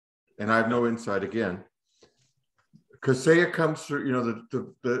 and I have no insight again, Kaseya comes through, you know,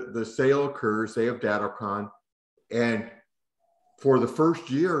 the sale occurs, they have DataCon, and for the first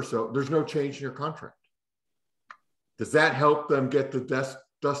year or so, there's no change in your contract. Does that help them get the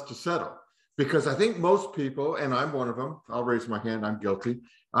dust to settle? Because I think most people, and I'm one of them, I'll raise my hand, I'm guilty.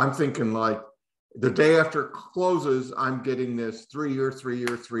 I'm thinking like the day after it closes, I'm getting this 3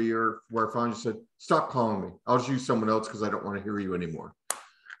 year, where I finally said, stop calling me. I'll just use someone else because I don't want to hear you anymore.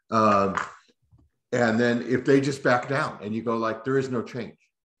 And then if they just back down and you go like, there is no change.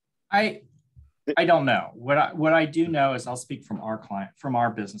 I don't know. What I do know is I'll speak from our client, from our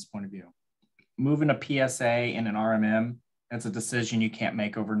business point of view. Moving a PSA and an RMM, that's a decision you can't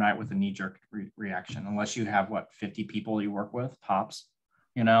make overnight with a knee-jerk reaction, unless you have, 50 people you work with, tops,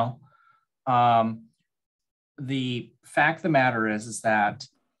 you know? The fact of the matter is that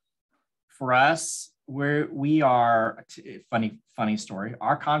for us, we are, funny story,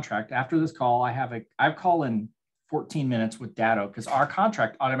 our contract, after this call, I call in 14 minutes with Datto because our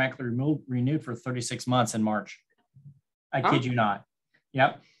contract automatically renewed for 36 months in March. I kid you not.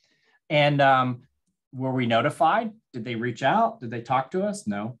 Yep. And were we notified? Did they reach out? Did they talk to us?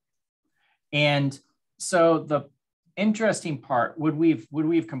 No. And so the interesting part, would we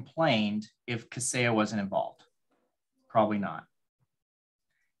have complained if Kaseya wasn't involved? Probably not.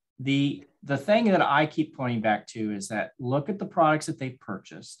 The thing that I keep pointing back to is that look at the products that they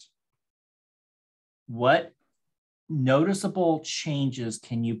purchased. What noticeable changes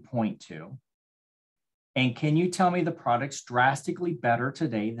can you point to? And can you tell me the product's drastically better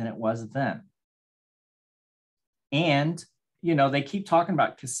today than it was then? And, you know, they keep talking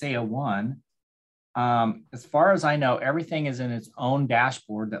about Kaseya 1. As far as I know, everything is in its own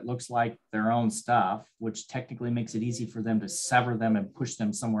dashboard that looks like their own stuff, which technically makes it easy for them to sever them and push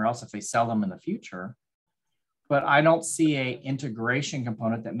them somewhere else if they sell them in the future. But I don't see a integration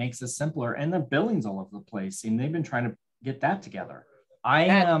component that makes it simpler, and the billing's all over the place. And they've been trying to get that together.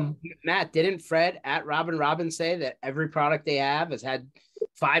 Matt, didn't Fred at Robin say that every product they have has had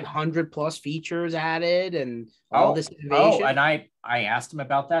 500 plus features added and all this innovation? Oh, and I asked him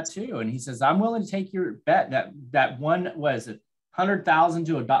about that too, and he says I'm willing to take your bet that one was it $100,000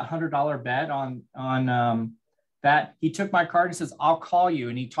 to $100 bet on that. He took my card and says I'll call you,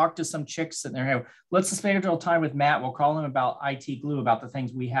 and he talked to some chicks sitting there. Hey, let's schedule time with Matt. We'll call him about IT Glue, about the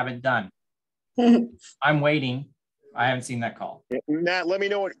things we haven't done. I'm waiting. I haven't seen that call. Matt, let me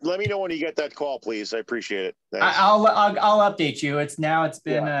know when you get that call, please. I appreciate it. I'll update you. It's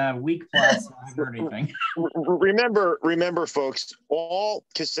been a week plus. I haven't heard anything. Remember, folks, all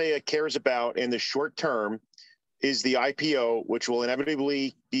Kaseya cares about in the short term is the IPO, which will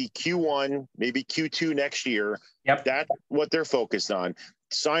inevitably be Q1, maybe Q2 next year. Yep. That's what they're focused on.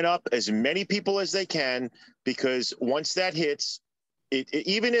 Sign up as many people as they can, because once that hits,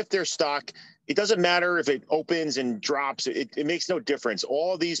 even if their stock, it doesn't matter if it opens and drops. It makes no difference.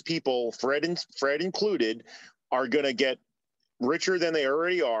 All of these people, Fred included, are going to get richer than they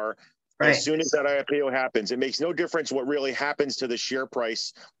already are as soon as that IPO happens. It makes no difference what really happens to the share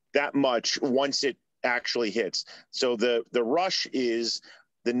price that much once it actually hits. So the rush is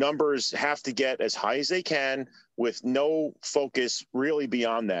the numbers have to get as high as they can with no focus really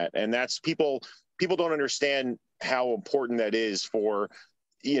beyond that. And that's people don't understand how important that is for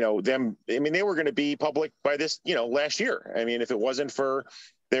them. I mean, they were going to be public by this, last year. I mean, if it wasn't for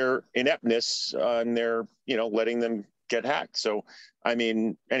their ineptness and their, letting them get hacked. So, I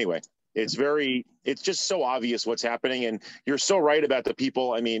mean, anyway, it's just so obvious what's happening. And you're so right about the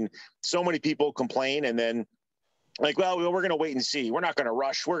people. I mean, so many people complain and then like, well, we're going to wait and see. We're not going to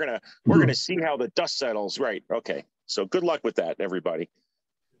rush. We're going to see how the dust settles. Right. Okay. So good luck with that, everybody.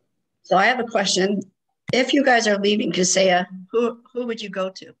 So I have a question. If you guys are leaving Kaseya, who would you go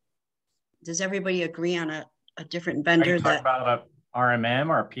to? Does everybody agree on a different vendor? Are you talking about a RMM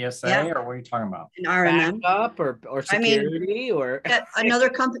or a PSA, or what are you talking about? An RMM? Backup or security, or another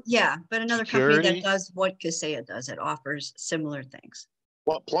company? Yeah, but another security? company that does what Kaseya does. It offers similar things.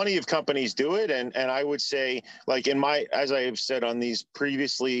 Well, plenty of companies do it. And I would say, like as I have said on these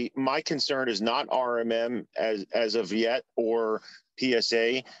previously, my concern is not RMM as of yet or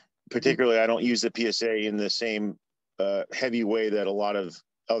PSA. Particularly, I don't use the PSA in the same heavy way that a lot of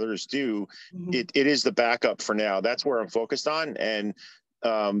others do. Mm-hmm. It is the backup for now. That's where I'm focused on. And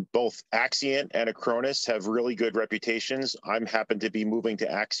both Axient and Acronis have really good reputations. I'm happen to be moving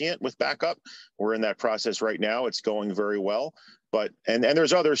to Axient with backup. We're in that process right now. It's going very well. But and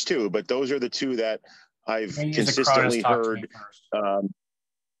there's others too, but those are the two that I've consistently heard.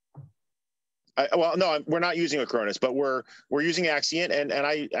 Well, no, we're not using Acronis, but we're using Axient, and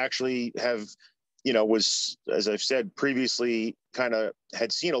I actually have you know, was, as I've said previously, kind of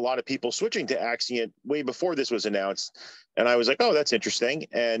had seen a lot of people switching to Axient way before this was announced. And I was like, oh, that's interesting.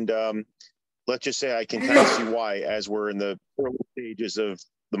 And let's just say I can kind of see why as we're in the early stages of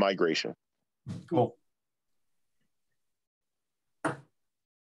the migration. Cool.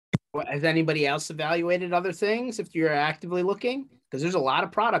 Has anybody else evaluated other things if you're actively looking? Because there's a lot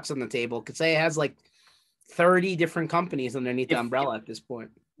of products on the table. Could say it has like 30 different companies underneath the umbrella at this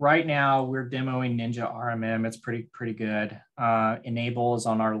point. Right now, we're demoing Ninja RMM. It's pretty good. Enable is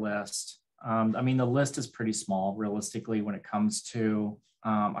on our list. I mean, the list is pretty small, realistically, when it comes to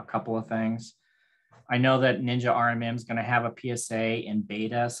a couple of things. I know that Ninja RMM is going to have a PSA in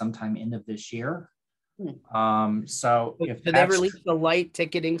beta sometime end of this year. So they released the light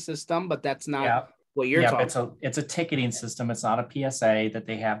ticketing system, but that's not what you're talking about. It's a ticketing system. It's not a PSA that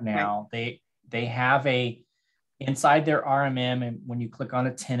they have now. Right. They have inside their RMM, and when you click on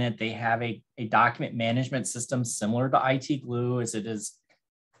a tenant, they have a document management system similar to IT Glue. Is it as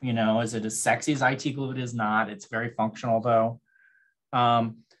sexy as IT Glue? It is not. It's very functional though.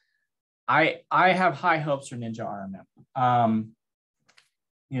 I have high hopes for Ninja RMM.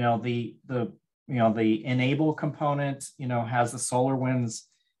 The enable component, has the SolarWinds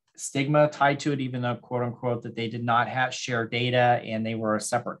stigma tied to it, even though quote unquote that they did not share data and they were a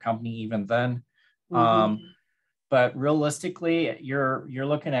separate company even then. Mm-hmm. But realistically, you're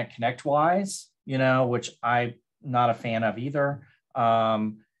looking at ConnectWise, which I'm not a fan of either.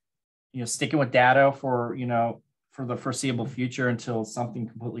 Sticking with Datto for the foreseeable future until something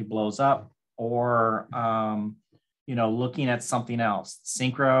completely blows up, or looking at something else.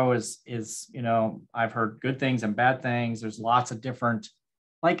 Synchro is I've heard good things and bad things. There's lots of different,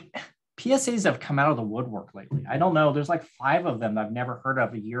 like, PSAs have come out of the woodwork lately. I don't know. There's like 5 of them that I've never heard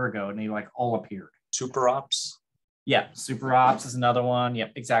of a year ago, and they like all appeared. Super Ops. Yeah, Super Ops is another one.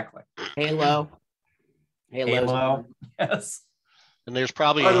 Yep, exactly. Halo. Yes. And there's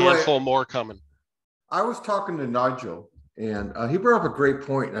probably a handful more coming. I was talking to Nigel, and he brought up a great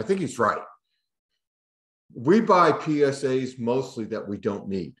point, and I think he's right. We buy PSAs mostly that we don't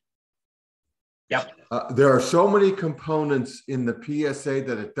need. Yep. There are so many components in the PSA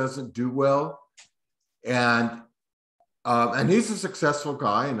that it doesn't do well, and he's a successful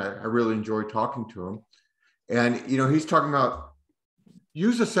guy, and I really enjoy talking to him. And he's talking about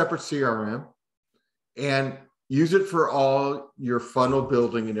use a separate CRM and use it for all your funnel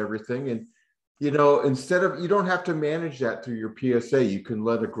building and everything. And instead of, you don't have to manage that through your PSA. You can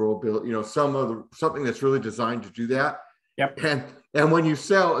let it grow, build, something that's really designed to do that. Yep. And when you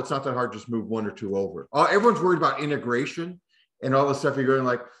sell, it's not that hard. Just move 1 or 2 over. Everyone's worried about integration and all the stuff. You're going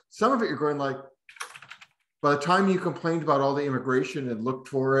like, some of it you're going like, by the time you complained about all the immigration and looked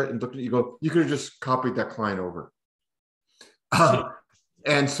for it and looked at it, you could have just copied that client over.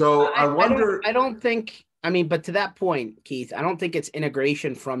 And so I wonder. I don't think, but to that point, Keith, I don't think it's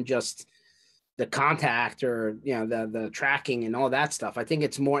integration from just the contact or, the tracking and all that stuff. I think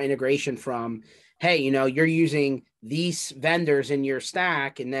it's more integration from, hey, you're using these vendors in your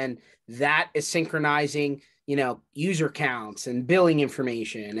stack, and then that is synchronizing, user counts and billing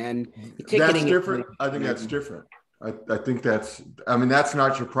information and ticketing. That's different. I think that's different. I think that's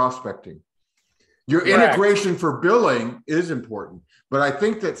not your prospecting. Your integration for billing is important, but I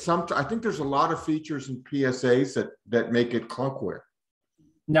think that I think there's a lot of features in PSAs that make it clunkware.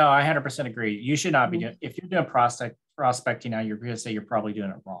 No, I 100% agree. You should not be doing, if you're doing prospecting on your PSA, you're probably doing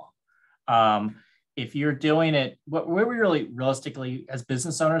it wrong. If you're doing it, what we really realistically as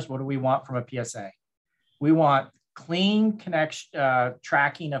business owners, what do we want from a PSA? We want clean connection,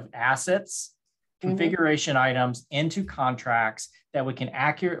 tracking of assets, configuration items into contracts that we can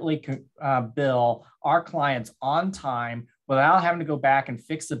accurately bill our clients on time without having to go back and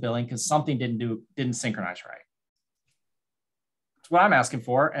fix the billing because something didn't synchronize right. That's what I'm asking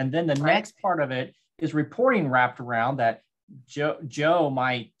for. And then the next part of it is reporting wrapped around that Joe,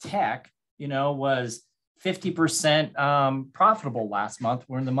 my tech, was 50% profitable last month,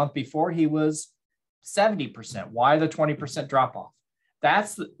 where in the month before he was 70%. Why the 20% drop off?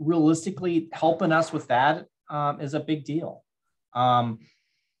 That's realistically helping us with that is a big deal. If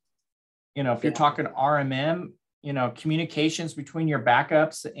you're talking RMM, communications between your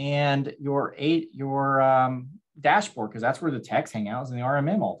backups and your dashboard, because that's where the techs hang out, is in the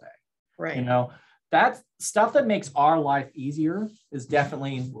RMM all day. Right. That stuff that makes our life easier is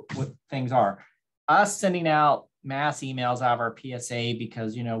definitely what things are. Us sending out mass emails out of our PSA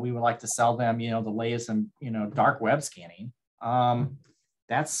because, we would like to sell them, the latest in, dark web scanning.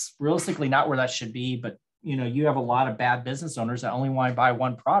 That's realistically not where that should be. But, you have a lot of bad business owners that only want to buy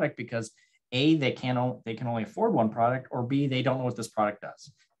one product because A, they can only afford one product, or B, they don't know what this product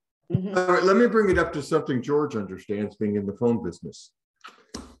does. All right, let me bring it up to something George understands, being in the phone business.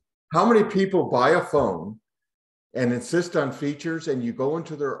 How many people buy a phone and insist on features, and you go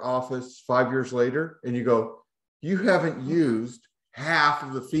into their office 5 years later and you go, you haven't used half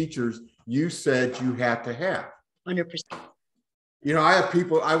of the features you said you had to have? 100%. You know, I have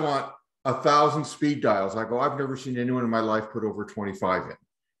people, I want 1,000 speed dials. I go, I've never seen anyone in my life put over 25 in,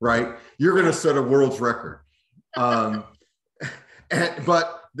 right? You're going to set a world's record. And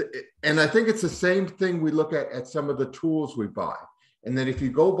I think it's the same thing we look at some of the tools we buy. And then if you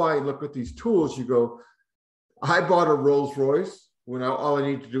go by and look at these tools, you go, I bought a Rolls Royce when all I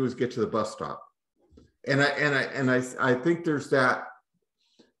need to do is get to the bus stop. And I think there's that.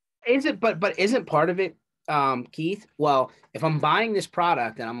 But isn't part of it, Keith? Well, if I'm buying this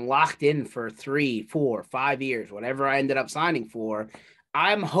product and I'm locked in for 3, 4, 5 years, whatever I ended up signing for,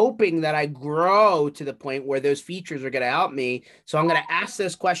 I'm hoping that I grow to the point where those features are going to help me. So I'm going to ask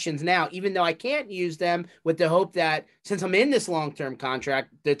those questions now, even though I can't use them, with the hope that since I'm in this long-term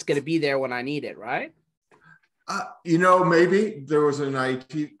contract, that's going to be there when I need it, right? You know, maybe there was an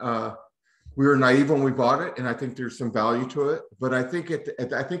IT, we were naive when we bought it, and I think there's some value to it. But I think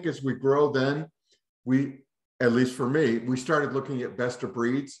I think as we grow, then at least for me, we started looking at best of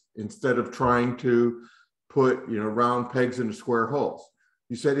breeds instead of trying to put, you know, round pegs into square holes.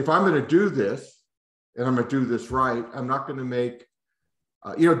 You said, if I'm going to do this and I'm going to do this right, I'm not going to make,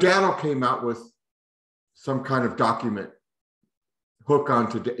 you know, Datto came out with some kind of document hook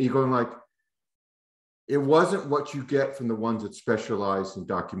onto, you're going like, it wasn't what you get from the ones that specialize in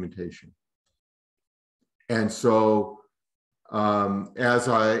documentation. And so as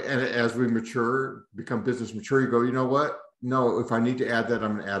we mature, become business mature, you go, you know what? No, if I need to add that,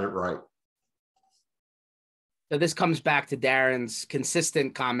 I'm going to add it right. So this comes back to Darren's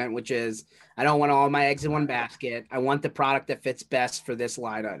consistent comment, which is, I don't want all my eggs in one basket. I want the product that fits best for this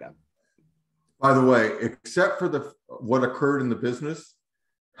line item. By the way, except for what occurred in the business,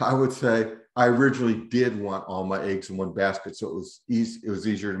 I would say I originally did want all my eggs in one basket, so it was easy. It was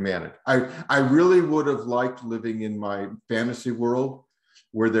easier to manage. I really would have liked living in my fantasy world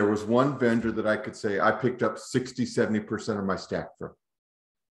where there was one vendor that I could say I picked up 60, 70% of my stack from.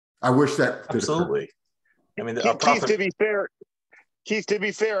 I wish that could absolutely. I mean, Keith, to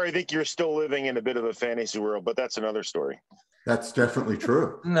be fair, I think you're still living in a bit of a fantasy world, but that's another story. That's definitely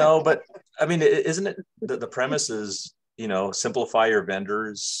true. No, but I mean, isn't it the premise is, you know, simplify your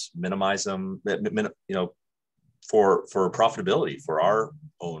vendors, minimize them, you know, for profitability, for our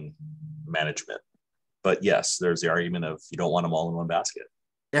own management. But yes, there's the argument of you don't want them all in one basket.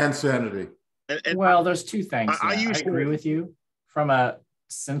 And sanity. Well, there's two things. I agree with you from a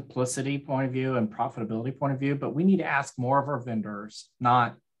simplicity point of view and profitability point of view, but we need to ask more of our vendors,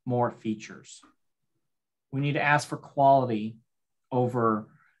 not more features. We need to ask for quality over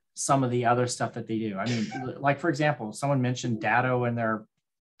some of the other stuff that they do. I mean, like, for example, someone mentioned Datto and their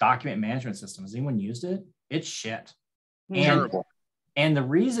document management system. Has anyone used it? It's shit. Terrible. And the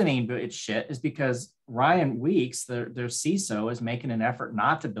reasoning it's shit is because Ryan Weeks, their CISO, is making an effort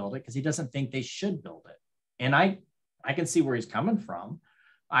not to build it because he doesn't think they should build it. And I can see where he's coming from.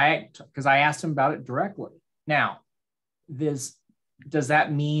 Because I asked him about it directly. Now, does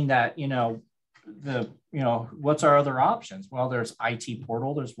that mean that, what's our other options? Well, there's IT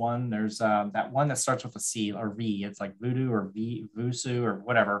Portal. There's one. There's that one that starts with a C or V. It's like Voodoo or Vusu or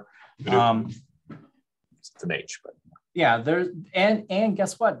whatever. It's an H, but yeah. There's and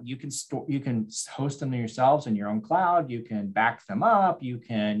guess what? You can host them yourselves in your own cloud. You can back them up. You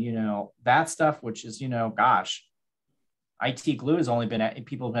can that stuff, which is gosh. IT Glue has only been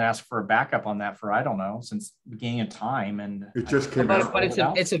people have been asked for a backup on that for, I don't know, since the beginning of time, and it just came out. But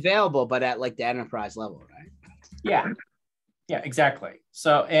it's available, but at like the enterprise level, right? Yeah, exactly.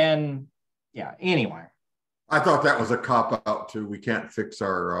 So anyway, I thought that was a cop out too. We can't fix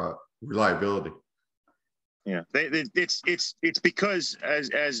our reliability. Yeah, it's because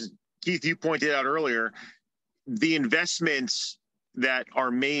as Keith, you pointed out earlier, the investments that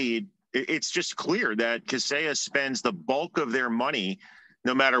are made. It's just clear that Kaseya spends the bulk of their money,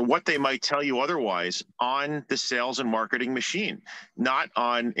 no matter what they might tell you otherwise, on the sales and marketing machine, not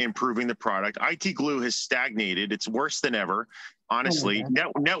on improving the product. IT Glue has stagnated. It's worse than ever, honestly.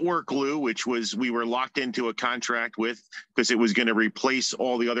 Network Glue, which we were locked into a contract with because it was going to replace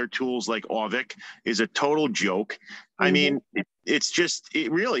all the other tools like Auvik, is a total joke. Mm-hmm. I mean,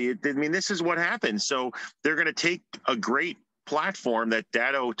 this is what happens. So they're going to take a great platform that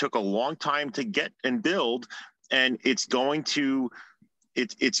Datto took a long time to get and build, and it's going to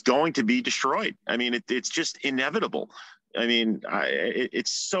be destroyed. I mean, it's just inevitable. I mean,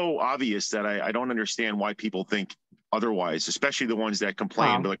 it's so obvious that I don't understand why people think otherwise, especially the ones that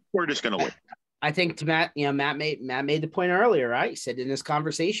complain. But like, we're just going to win. I think to Matt, Matt made the point earlier, right? He said in this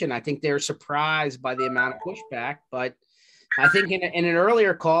conversation, I think they're surprised by the amount of pushback. But I think in an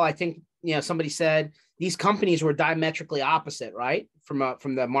earlier call, I think somebody said these companies were diametrically opposite, right? From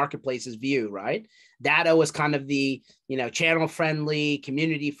the marketplace's view, right? Datto was kind of the channel friendly,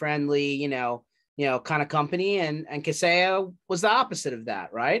 community friendly, kind of company, and Kaseya was the opposite of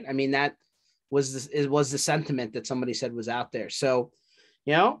that, right? I mean, that was the sentiment that somebody said was out there. So,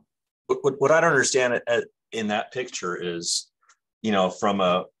 what I don't understand in that picture is, from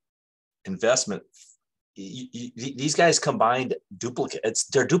a investment, these guys combined duplicates.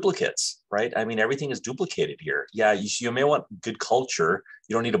 They're duplicates, right? I mean, everything is duplicated here. Yeah, you may want good culture.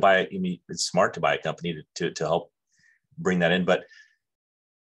 You don't need to buy it. I mean, it's smart to buy a company to help bring that in, but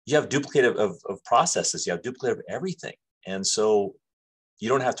you have duplicate of processes. You have duplicate of everything, and so you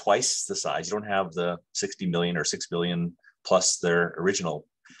don't have twice the size. You don't have the 60 million or 6 billion plus their original.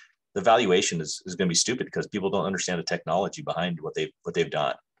 The valuation is going to be stupid because people don't understand the technology behind what they've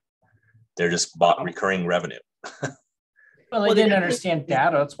done. They're just bought recurring revenue. Well, they didn't understand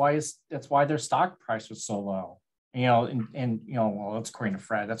data. That's why their stock price was so low. Well, it's according to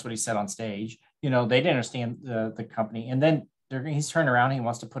Fred. That's what he said on stage. They didn't understand the company, and then he's turned around. He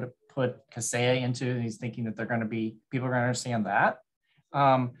wants to put Kaseya into, and he's thinking that people are going to understand that.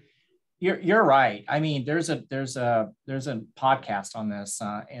 You're right. I mean, there's a podcast on this,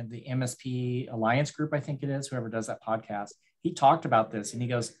 and the MSP Alliance Group, I think it is, whoever does that podcast, he talked about this, and he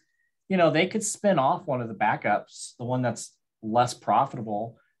goes, they could spin off one of the backups, the one that's less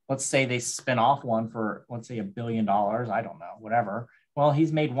profitable. Let's say they spin off one for, let's say, $1 billion. I don't know, whatever. Well,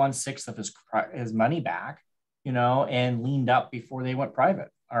 he's made 1/6 of his money back, and leaned up before they went private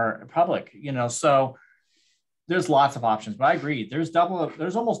or public, so there's lots of options, but I agree. There's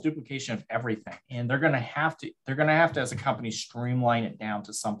almost duplication of everything. And they're going to have to, as a company, streamline it down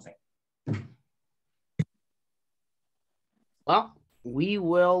to something. Well, we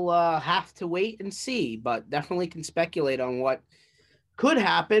will have to wait and see, but definitely can speculate on what could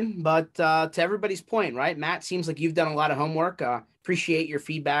happen. But to everybody's point, right? Matt, seems like you've done a lot of homework. Appreciate your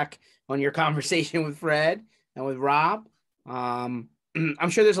feedback on your conversation with Fred and with Rob. I'm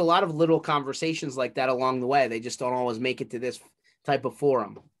sure there's a lot of little conversations like that along the way. They just don't always make it to this type of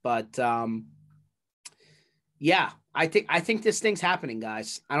forum. But yeah, I think this thing's happening,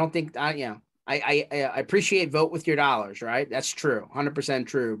 guys. I don't think I appreciate vote with your dollars, right? That's true, 100%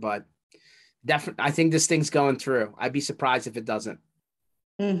 true. But definitely, I think this thing's going through. I'd be surprised if it doesn't.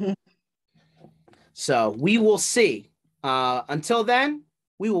 Mm-hmm. So we will see. Until then,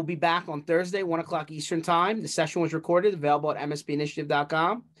 we will be back on Thursday, 1:00 Eastern time. The session was recorded, available at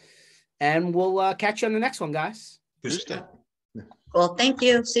mspinitiative.com. And we'll catch you on the next one, guys. Tuesday. Well, thank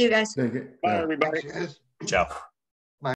you. See you guys. Thank you. Bye, everybody. Ciao.